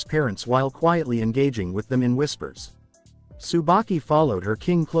Riser's parents while quietly engaging with them in whispers. Tsubaki followed her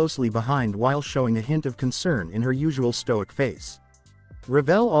king closely behind while showing a hint of concern in her usual stoic face.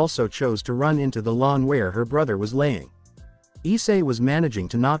 Ravel also chose to run into the lawn where her brother was laying. Issei was managing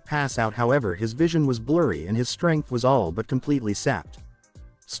to not pass out, however his vision was blurry and his strength was all but completely sapped.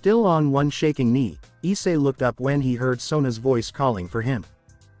 Still on one shaking knee, Issei looked up when he heard Sona's voice calling for him.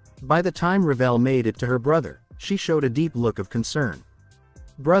 By the time Ravel made it to her brother, she showed a deep look of concern.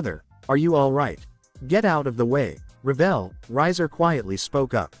 Brother, are you all right? Get out of the way, Ravel, Riser quietly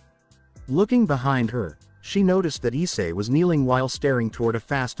spoke up. Looking behind her, she noticed that Issei was kneeling while staring toward a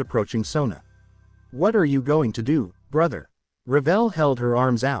fast-approaching Sona. What are you going to do, brother? Ravel held her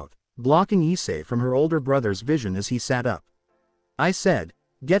arms out, blocking Issei from her older brother's vision as he sat up. I said,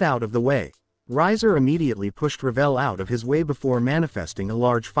 get out of the way. Riser immediately pushed Ravel out of his way before manifesting a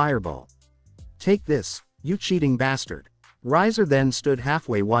large fireball. Take this, you cheating bastard. Riser then stood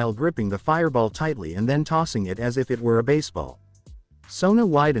halfway while gripping the fireball tightly and then tossing it as if it were a baseball. Sona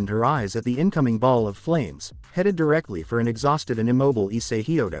widened her eyes at the incoming ball of flames, headed directly for an exhausted and immobile Issei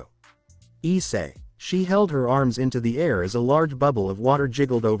Hyodo. Issei. She held her arms into the air as a large bubble of water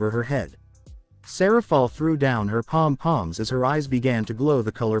jiggled over her head. Seraphal threw down her pom-poms as her eyes began to glow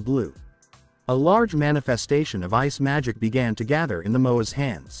the color blue. A large manifestation of ice magic began to gather in the Moa's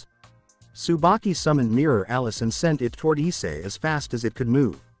hands. Tsubaki summoned Mirror Alice and sent it toward Issei as fast as it could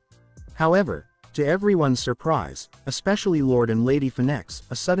move. However, to everyone's surprise, especially Lord and Lady Phenex,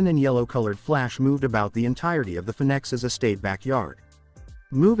 a sudden and yellow-colored flash moved about the entirety of the Phenex's estate backyard.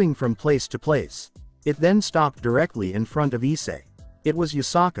 Moving from place to place, it then stopped directly in front of Issei. It was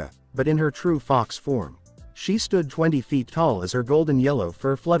Yusaka, but in her true fox form. She stood 20 feet tall as her golden yellow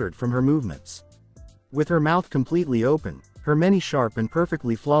fur fluttered from her movements. With her mouth completely open, her many sharp and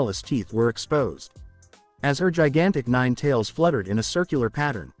perfectly flawless teeth were exposed. As her gigantic 9 tails fluttered in a circular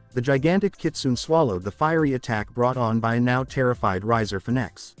pattern, the gigantic kitsune swallowed the fiery attack brought on by a now terrified Riser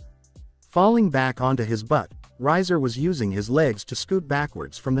Phenex. Falling back onto his butt, Riser was using his legs to scoot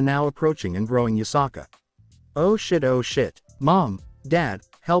backwards from the now approaching and growing Yusaka. Oh shit, Mom, Dad,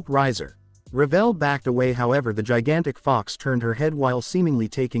 help Riser. Ravel backed away, however the gigantic fox turned her head while seemingly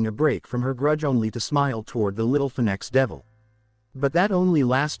taking a break from her grudge only to smile toward the little Phenex devil. But that only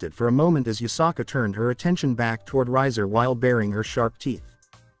lasted for a moment as Yusaka turned her attention back toward Riser while baring her sharp teeth.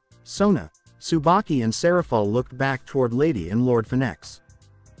 Sona, Tsubaki and Seraphal looked back toward Lady and Lord Phenex.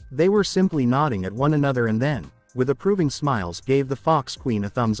 They were simply nodding at one another and then, with approving smiles, gave the Fox Queen a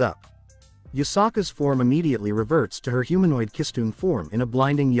thumbs up. Yusaka's form immediately reverts to her humanoid kitsune form in a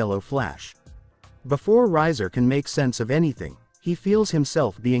blinding yellow flash. Before Riser can make sense of anything, he feels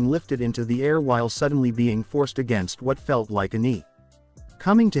himself being lifted into the air while suddenly being forced against what felt like a knee.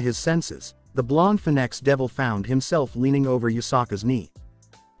 Coming to his senses, the blonde Phenex devil found himself leaning over Yusaka's knee.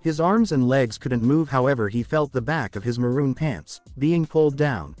 His arms and legs couldn't move, however he felt the back of his maroon pants being pulled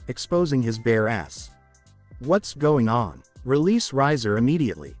down, exposing his bare ass. What's going on? Release Riser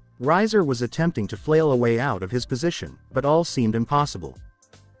immediately. Riser was attempting to flail a way out of his position, but all seemed impossible.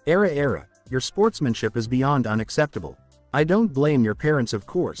 Era, your sportsmanship is beyond unacceptable. I don't blame your parents, of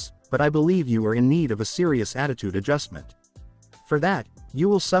course, but I believe you are in need of a serious attitude adjustment. For that, you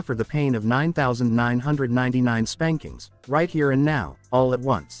will suffer the pain of 9,999 spankings, right here and now, all at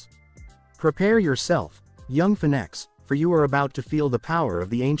once. Prepare yourself, Young Phoenix, for you are about to feel the power of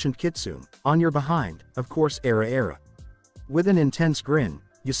the ancient Kitsune, on your behind, of course era. With an intense grin,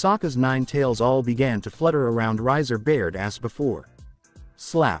 Yasaka's 9 tails all began to flutter around Riser bared as before.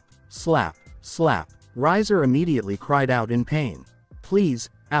 Slap, slap, slap. Riser immediately cried out in pain. Please,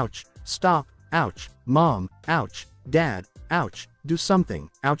 ouch, stop, ouch, mom, ouch, dad, ouch, do something,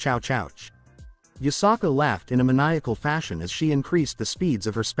 ouch ouch ouch. Yasaka laughed in a maniacal fashion as she increased the speeds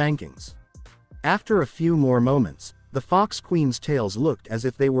of her spankings. After a few more moments, the Fox Queen's tails looked as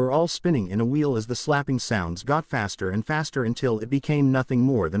if they were all spinning in a wheel as the slapping sounds got faster and faster until it became nothing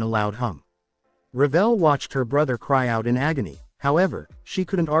more than a loud hum. Ravel watched her brother cry out in agony. However, she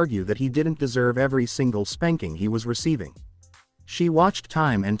couldn't argue that he didn't deserve every single spanking he was receiving. She watched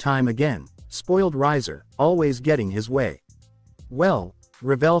time and time again, spoiled Riser, always getting his way. Well,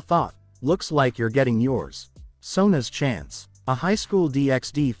 Ravel thought, looks like you're getting yours. Sona's Chance. A high school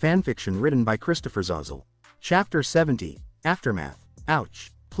DxD fanfiction written by Christopher Zozel. Chapter 70, Aftermath.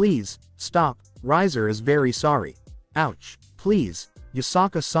 Ouch. Please, stop, Riser is very sorry. Ouch. Please,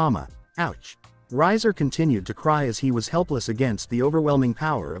 Yasaka-sama. Ouch. Riser continued to cry as he was helpless against the overwhelming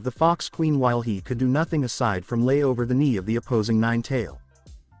power of the Fox Queen while he could do nothing aside from lay over the knee of the opposing 9-tail.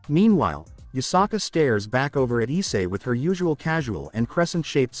 Meanwhile, Yasaka stares back over at Issei with her usual casual and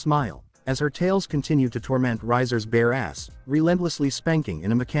crescent-shaped smile, as her tails continue to torment Riser's bare ass, relentlessly spanking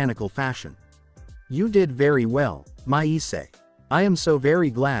in a mechanical fashion. You did very well, my Issei. I am so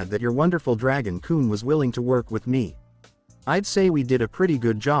very glad that your wonderful Dragon-kun was willing to work with me. I'd say we did a pretty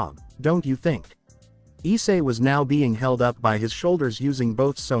good job, don't you think? Issei was now being held up by his shoulders using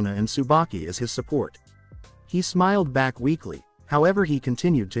both Sona and Tsubaki as his support. He smiled back weakly, however he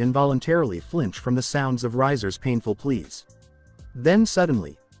continued to involuntarily flinch from the sounds of Riser's painful pleas. Then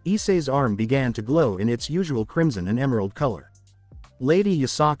suddenly, Issei's arm began to glow in its usual crimson and emerald color. Lady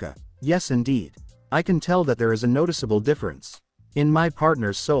Yasaka, yes indeed. I can tell that there is a noticeable difference. In my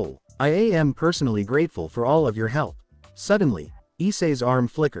partner's soul, I am personally grateful for all of your help. Suddenly, Issei's arm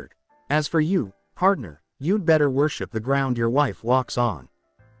flickered. As for you, partner, you'd better worship the ground your wife walks on.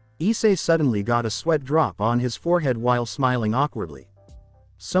 Issei suddenly got a sweat drop on his forehead while smiling awkwardly.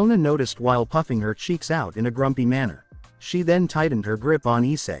 Sona noticed while puffing her cheeks out in a grumpy manner. She then tightened her grip on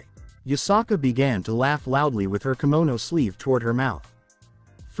Issei. Yasaka began to laugh loudly with her kimono sleeve toward her mouth.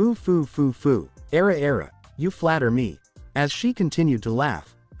 Foo foo foo foo. Era, you flatter me. As she continued to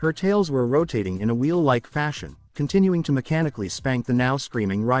laugh, her tails were rotating in a wheel-like fashion, continuing to mechanically spank the now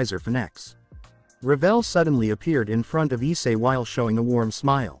screaming Riser Phoenix. Ravel suddenly appeared in front of Issei while showing a warm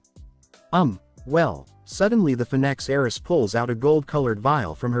smile. Well, suddenly the Phoenix heiress pulls out a gold-colored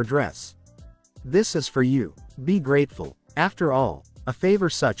vial from her dress. This is for you. Be grateful. After all, a favor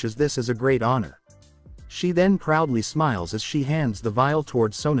such as this is a great honor. She then proudly smiles as she hands the vial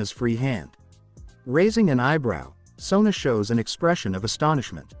towards Sona's free hand. Raising an eyebrow, Sona shows an expression of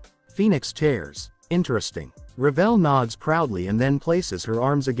astonishment. Phoenix tears. Interesting. Ravel nods proudly and then places her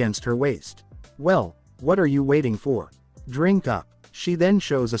arms against her waist. Well, what are you waiting for? Drink up. She then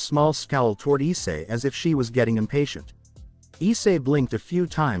shows a small scowl toward Issei as if she was getting impatient. Issei blinked a few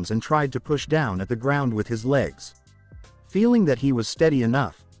times and tried to push down at the ground with his legs. Feeling that he was steady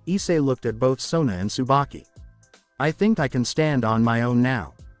enough, Issei looked at both Sona and Tsubaki. I think I can stand on my own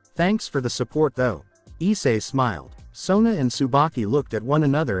now. Thanks for the support though. Issei smiled. Sona and Tsubaki looked at one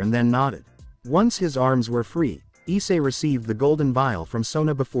another and then nodded. Once his arms were free, Issei received the golden vial from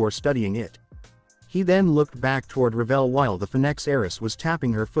Sona before studying it. He then looked back toward Ravel while the Phoenix heiress was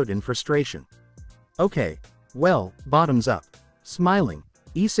tapping her foot in frustration. Okay. Well, bottoms up. Smiling,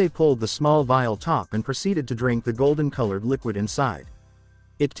 Issei pulled the small vial top and proceeded to drink the golden-colored liquid inside.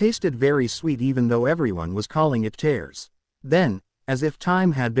 It tasted very sweet even though everyone was calling it tears. Then, as if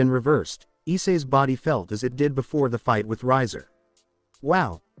time had been reversed, Issei's body felt as it did before the fight with Riser.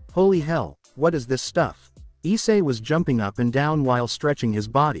 Wow, holy hell, what is this stuff? Issei was jumping up and down while stretching his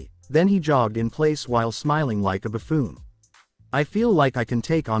body, then he jogged in place while smiling like a buffoon. I feel like I can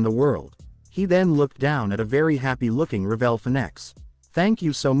take on the world. He then looked down at a very happy-looking Ravel Phoenix. Thank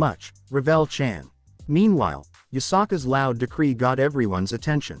you so much, Ravel-chan. Meanwhile, Yasaka's loud decree got everyone's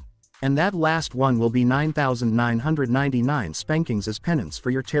attention. And that last one will be 9,999 spankings as penance for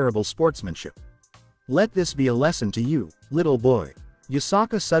your terrible sportsmanship. Let this be a lesson to you, little boy.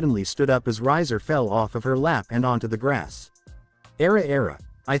 Yasaka suddenly stood up as Riser fell off of her lap and onto the grass. Era,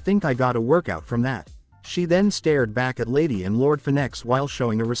 I think I got a workout from that. She then stared back at Lady and Lord Phoenix while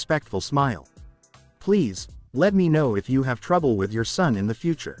showing a respectful smile. Please, let me know if you have trouble with your son in the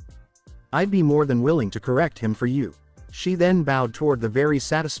future. I'd be more than willing to correct him for you. She then bowed toward the very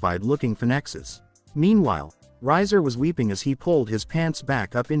satisfied-looking Phoenixes. Meanwhile, Riser was weeping as he pulled his pants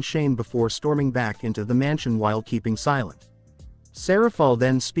back up in shame before storming back into the mansion while keeping silent. Serafal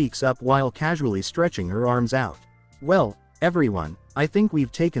then speaks up while casually stretching her arms out. Well, everyone, I think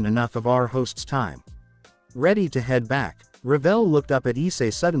we've taken enough of our host's time. Ready to head back, Ravel looked up at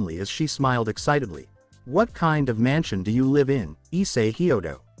Issei suddenly as she smiled excitedly. What kind of mansion do you live in, Issei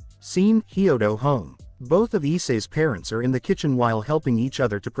Hyodo? Scene, Hyodo home. Both of Issei's parents are in the kitchen while helping each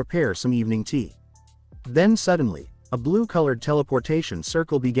other to prepare some evening tea. Then suddenly, a blue-colored teleportation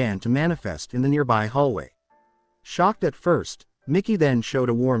circle began to manifest in the nearby hallway. Shocked at first, Mickey then showed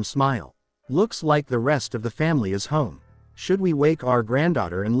a warm smile. Looks like the rest of the family is home. Should we wake our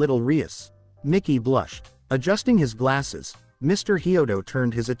granddaughter and little Rias? Mickey blushed. Adjusting his glasses, Mr. Hyodo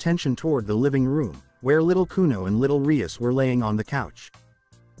turned his attention toward the living room, where little Kuno and little Rias were laying on the couch.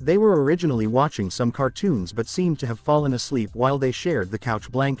 They were originally watching some cartoons but seemed to have fallen asleep while they shared the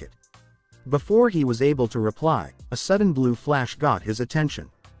couch blanket. Before he was able to reply, a sudden blue flash got his attention.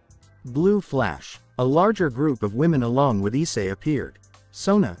 Blue flash. A larger group of women along with Issei appeared.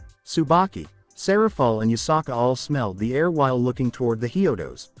 Sona, Tsubaki, Serafal and Yusaka all smelled the air while looking toward the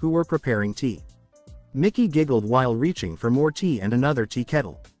Hyodos, who were preparing tea. Mickey giggled while reaching for more tea and another tea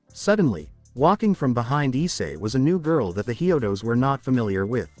kettle. Suddenly, walking from behind Issei was a new girl that the Hyodos were not familiar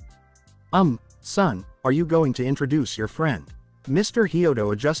with. Son, are you going to introduce your friend? Mr.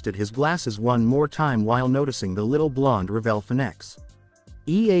 Hyodo adjusted his glasses one more time while noticing the little blonde Ravel Phoenix.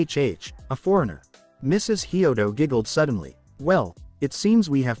 A foreigner. Mrs. Hyodo giggled suddenly. Well, it seems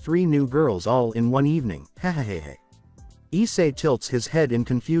we have 3 new girls all in one evening, hehehehe. Issei tilts his head in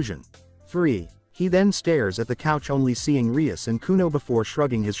confusion. 3. He then stares at the couch only seeing Rias and Kuno before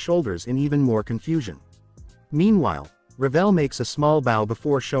shrugging his shoulders in even more confusion. Meanwhile, Ravel makes a small bow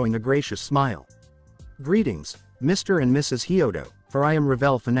before showing a gracious smile. Greetings, Mr. and Mrs. Hyodo, for I am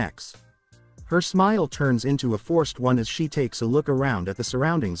Ravel Phoenix. Her smile turns into a forced one as she takes a look around at the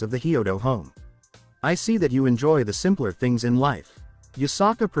surroundings of the Hyodo home. I see that you enjoy the simpler things in life.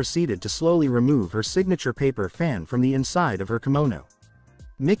 Yusaka proceeded to slowly remove her signature paper fan from the inside of her kimono.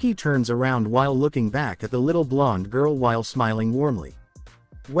 Mickey turns around while looking back at the little blonde girl while smiling warmly.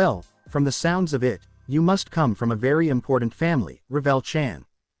 Well, from the sounds of it, you must come from a very important family, Ravel-chan.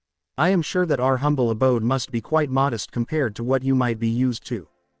 I am sure that our humble abode must be quite modest compared to what you might be used to.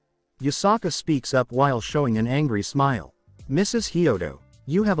 Yusaka speaks up while showing an angry smile. Mrs. Hyodo,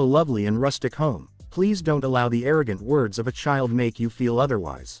 you have a lovely and rustic home. Please don't allow the arrogant words of a child make you feel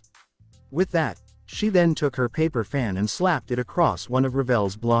otherwise. With that, she then took her paper fan and slapped it across one of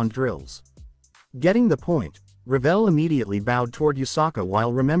Ravel's blonde drills. Getting the point, Ravel immediately bowed toward Yusaka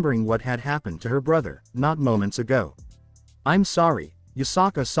while remembering what had happened to her brother, not moments ago. I'm sorry,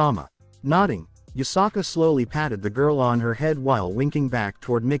 Yusaka-sama. Nodding, Yusaka slowly patted the girl on her head while winking back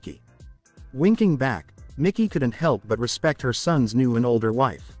toward Mickey. Winking back, Mickey couldn't help but respect her son's new and older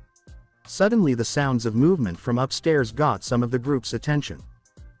wife. Suddenly the sounds of movement from upstairs got some of the group's attention.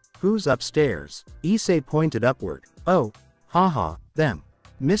 Who's upstairs? Issei pointed upward. Oh, haha, them.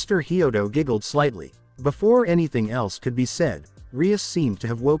 Mr. Hyodo giggled slightly. Before anything else could be said, Rias seemed to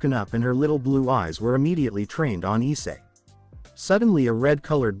have woken up and her little blue eyes were immediately trained on Issei. Suddenly a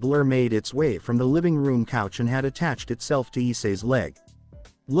red-colored blur made its way from the living room couch and had attached itself to Issei's leg.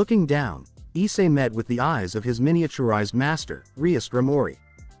 Looking down, Issei met with the eyes of his miniaturized master, Rias Grimori.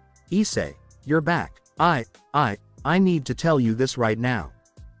 Issei, you're back. I need to tell you this right now.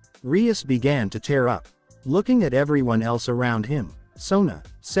 Rias began to tear up. Looking at everyone else around him, Sona,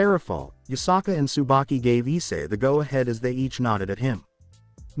 Serafal, Yusaka and Tsubaki gave Issei the go-ahead as they each nodded at him.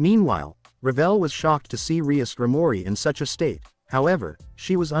 Meanwhile, Ravel was shocked to see Rias Grimori in such a state. However,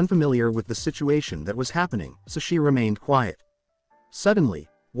 she was unfamiliar with the situation that was happening, so she remained quiet. Suddenly,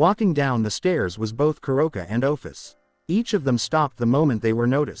 walking down the stairs was both Kuroka and Ophis. Each of them stopped the moment they were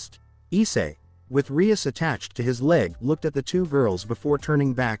noticed. Issei, with Rias attached to his leg, looked at the 2 girls before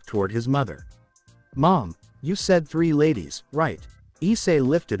turning back toward his mother. Mom, you said 3 ladies, right? Issei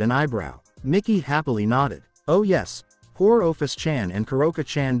lifted an eyebrow. Mickey happily nodded. Oh yes, poor Ophis-chan and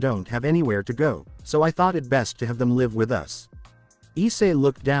Kuroka-chan don't have anywhere to go, so I thought it best to have them live with us. Issei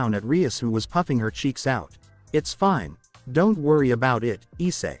looked down at Rias who was puffing her cheeks out. It's fine. Don't worry about it,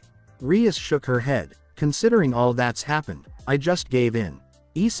 Issei. Rias shook her head. Considering all that's happened, I just gave in.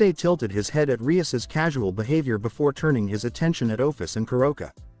 Issei tilted his head at Rias's casual behavior before turning his attention at Ophis and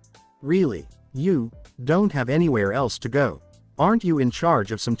Kuroka. Really? You don't have anywhere else to go? Aren't you in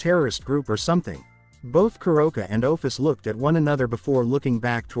charge of some terrorist group or something? Both Kuroka and Ophis looked at one another before looking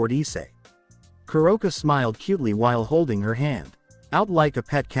back toward Issei. Kuroka smiled cutely while holding her hand out like a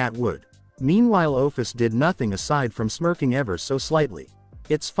pet cat would. Meanwhile Ophis did nothing aside from smirking ever so slightly.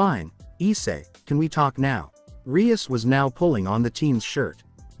 It's fine, Issei, can we talk now? Rias was now pulling on the teen's shirt.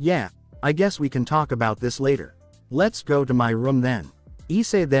 Yeah, I guess we can talk about this later. Let's go to my room then.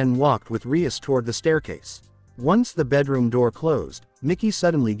 Issei then walked with Rias toward the staircase. Once the bedroom door closed, Mickey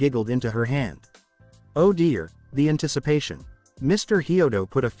suddenly giggled into her hand. Oh dear, the anticipation. Mr. Hyodo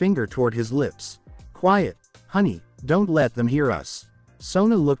put a finger toward his lips. Quiet, honey, don't let them hear us.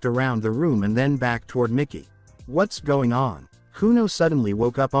 Sona looked around the room and then back toward Mickey. What's going on? Kuno suddenly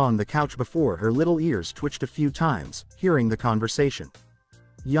woke up on the couch before her little ears twitched a few times, hearing the conversation.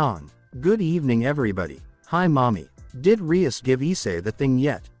 Yawn. Good evening everybody. Hi mommy. Did Rias give Issei the thing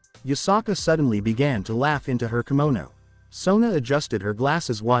yet? Yusaka suddenly began to laugh into her kimono. Sona adjusted her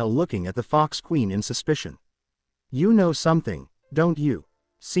glasses while looking at the Fox Queen in suspicion. You know something, don't you?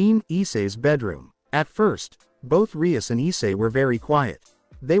 Scene: Issei's bedroom. At first, both Rias and Issei were very quiet.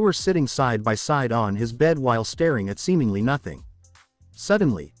 They were sitting side by side on his bed while staring at seemingly nothing.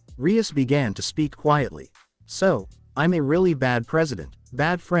 Suddenly, Rias began to speak quietly. So, I'm a really bad president,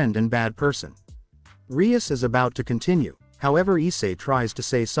 bad friend and bad person. Rias is about to continue, however Issei tries to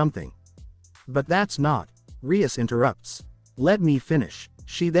say something. But that's not. Rias interrupts. Let me finish.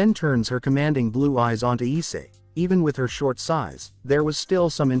 She then turns her commanding blue eyes onto Issei. Even with her short size, there was still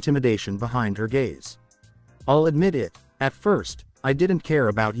some intimidation behind her gaze. I'll admit it, at first, I didn't care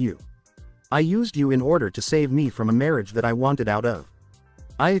about you. I used you in order to save me from a marriage that I wanted out of.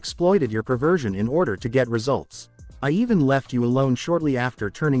 I exploited your perversion in order to get results. I even left you alone shortly after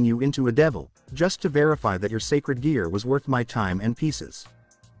turning you into a devil, just to verify that your sacred gear was worth my time and pieces.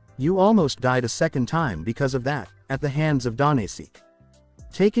 You almost died a second time because of that, at the hands of Danesik.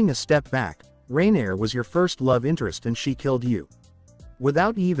 Taking a step back, Rainier was your first love interest and she killed you.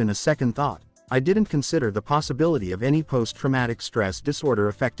 Without even a second thought, I didn't consider the possibility of any post-traumatic stress disorder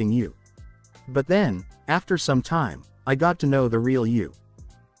affecting you. But then, after some time, I got to know the real you.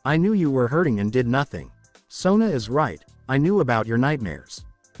 I knew you were hurting and did nothing. Sona is right, I knew about your nightmares.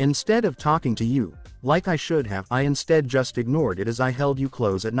 Instead of talking to you, like I should have, I instead just ignored it as I held you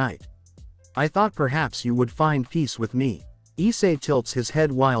close at night. I thought perhaps you would find peace with me. Issei tilts his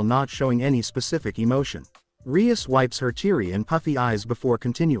head while not showing any specific emotion. Rias wipes her teary and puffy eyes before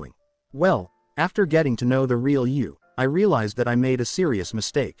continuing. Well, after getting to know the real you, I realized that I made a serious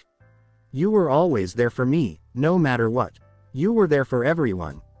mistake. You were always there for me, no matter what. You were there for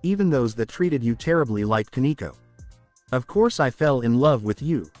everyone, even those that treated you terribly like Kaneko. Of course I fell in love with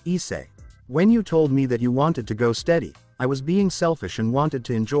you, Issei. When you told me that you wanted to go steady, I was being selfish and wanted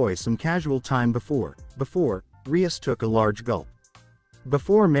to enjoy some casual time before, Rias took a large gulp.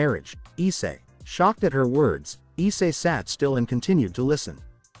 Before marriage, Issei. Shocked at her words, Issei sat still and continued to listen.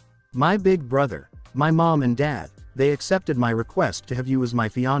 My big brother, my mom and dad, they accepted my request to have you as my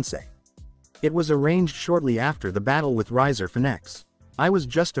fiancé. It was arranged shortly after the battle with Riser Phoenix. I was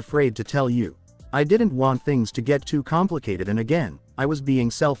just afraid to tell you. I didn't want things to get too complicated and again, I was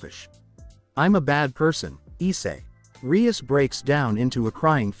being selfish. I'm a bad person, Issei. Rias breaks down into a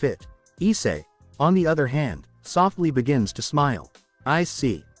crying fit. Issei, on the other hand, softly begins to smile. I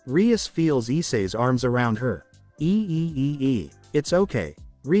see. Rias feels Issei's arms around her. It's okay.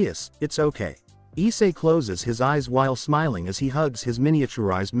 Rias, it's okay. Issei closes his eyes while smiling as he hugs his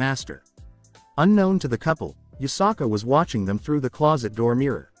miniaturized master. Unknown to the couple, Yusaka was watching them through the closet door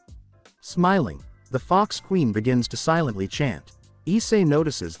mirror. Smiling, the Fox Queen begins to silently chant. Issei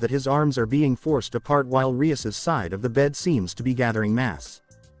notices that his arms are being forced apart while Rias's side of the bed seems to be gathering mass.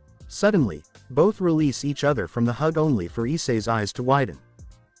 Suddenly, both release each other from the hug only for Issei's eyes to widen.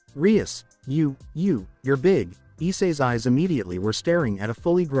 Rias, you're big. Issei's eyes immediately were staring at a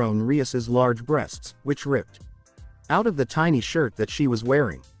fully grown Rias's large breasts, which ripped out of the tiny shirt that she was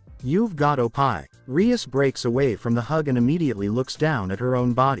wearing. You've got opie. Rias breaks away from the hug and immediately looks down at her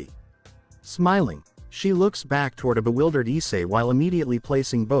own body. Smiling, she looks back toward a bewildered Issei while immediately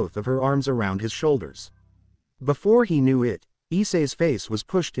placing both of her arms around his shoulders. Before he knew it, Issei's face was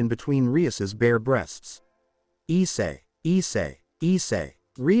pushed in between Rias's bare breasts. Issei.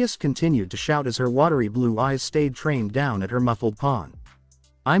 Rias continued to shout as her watery blue eyes stayed trained down at her muffled pawn.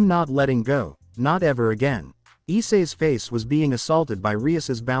 I'm not letting go, not ever again. Issei's face was being assaulted by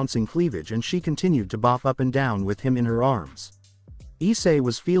Rias's bouncing cleavage and she continued to bop up and down with him in her arms. Issei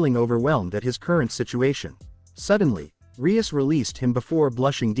was feeling overwhelmed at his current situation. Suddenly, Rias released him before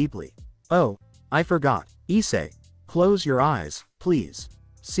blushing deeply. Oh, I forgot. Issei, close your eyes, please.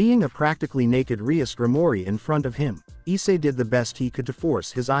 Seeing a practically naked Rias Grimori in front of him, Issei did the best he could to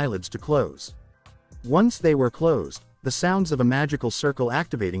force his eyelids to close. Once they were closed, the sounds of a magical circle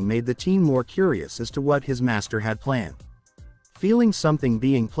activating made the teen more curious as to what his master had planned. Feeling something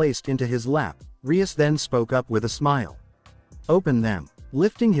being placed into his lap, Rias then spoke up with a smile. Open them.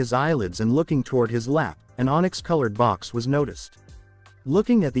 Lifting his eyelids and looking toward his lap, an onyx-colored box was noticed.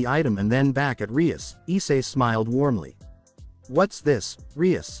 Looking at the item and then back at Rias, Issei smiled warmly. "What's this,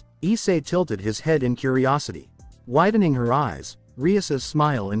 Rias?" Issei tilted his head in curiosity. Widening her eyes, Rias's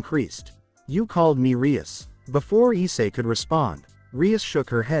smile increased. "You called me Rias." Before Issei could respond, Rias shook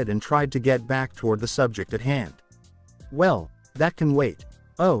her head and tried to get back toward the subject at hand. "Well, that can wait."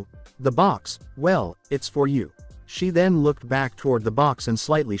 "Oh, the box, well, it's for you." She then looked back toward the box and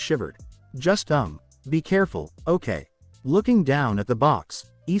slightly shivered. "Just be careful, okay." Looking down at the box,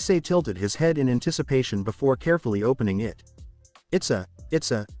 Issei tilted his head in anticipation before carefully opening it. It's a,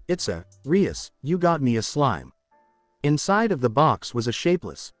 Rias, you got me a slime." Inside of the box was a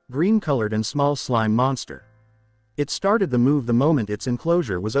shapeless, green-colored and small slime monster. It started the move the moment its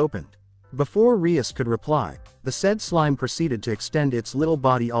enclosure was opened. Before Rias could reply, the said slime proceeded to extend its little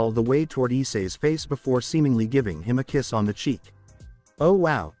body all the way toward Issei's face before seemingly giving him a kiss on the cheek. "Oh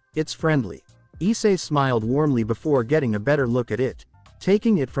wow, it's friendly." Issei smiled warmly before getting a better look at it.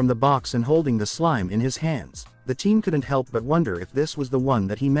 Taking it from the box and holding the slime in his hands, the teen couldn't help but wonder if this was the one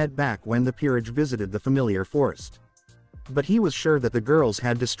that he met back when the peerage visited the familiar forest. But he was sure that the girls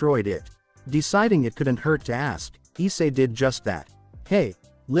had destroyed it. Deciding it couldn't hurt to ask, Issei did just that. "Hey,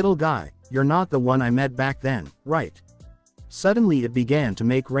 little guy, you're not the one I met back then, right?" Suddenly it began to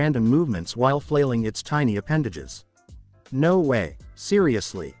make random movements while flailing its tiny appendages. "No way,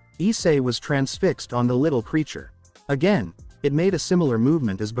 seriously." Issei was transfixed on the little creature. Again, it made a similar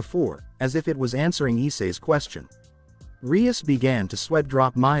movement as before, as if it was answering Issei's question. Rias began to sweat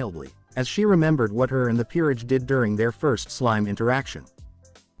drop mildly, as she remembered what her and the peerage did during their first slime interaction.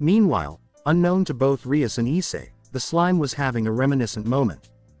 Meanwhile, unknown to both Rias and Issei, the slime was having a reminiscent moment.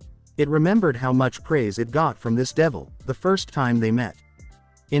 It remembered how much praise it got from this devil, the first time they met.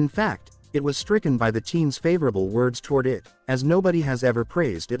 In fact, it was stricken by the teen's favorable words toward it, as nobody has ever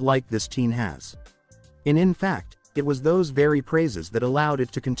praised it like this teen has. And in fact, it was those very praises that allowed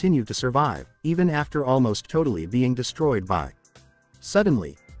it to continue to survive, even after almost totally being destroyed by.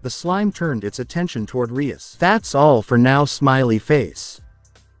 Suddenly, the slime turned its attention toward Rias. "That's all for now, smiley face."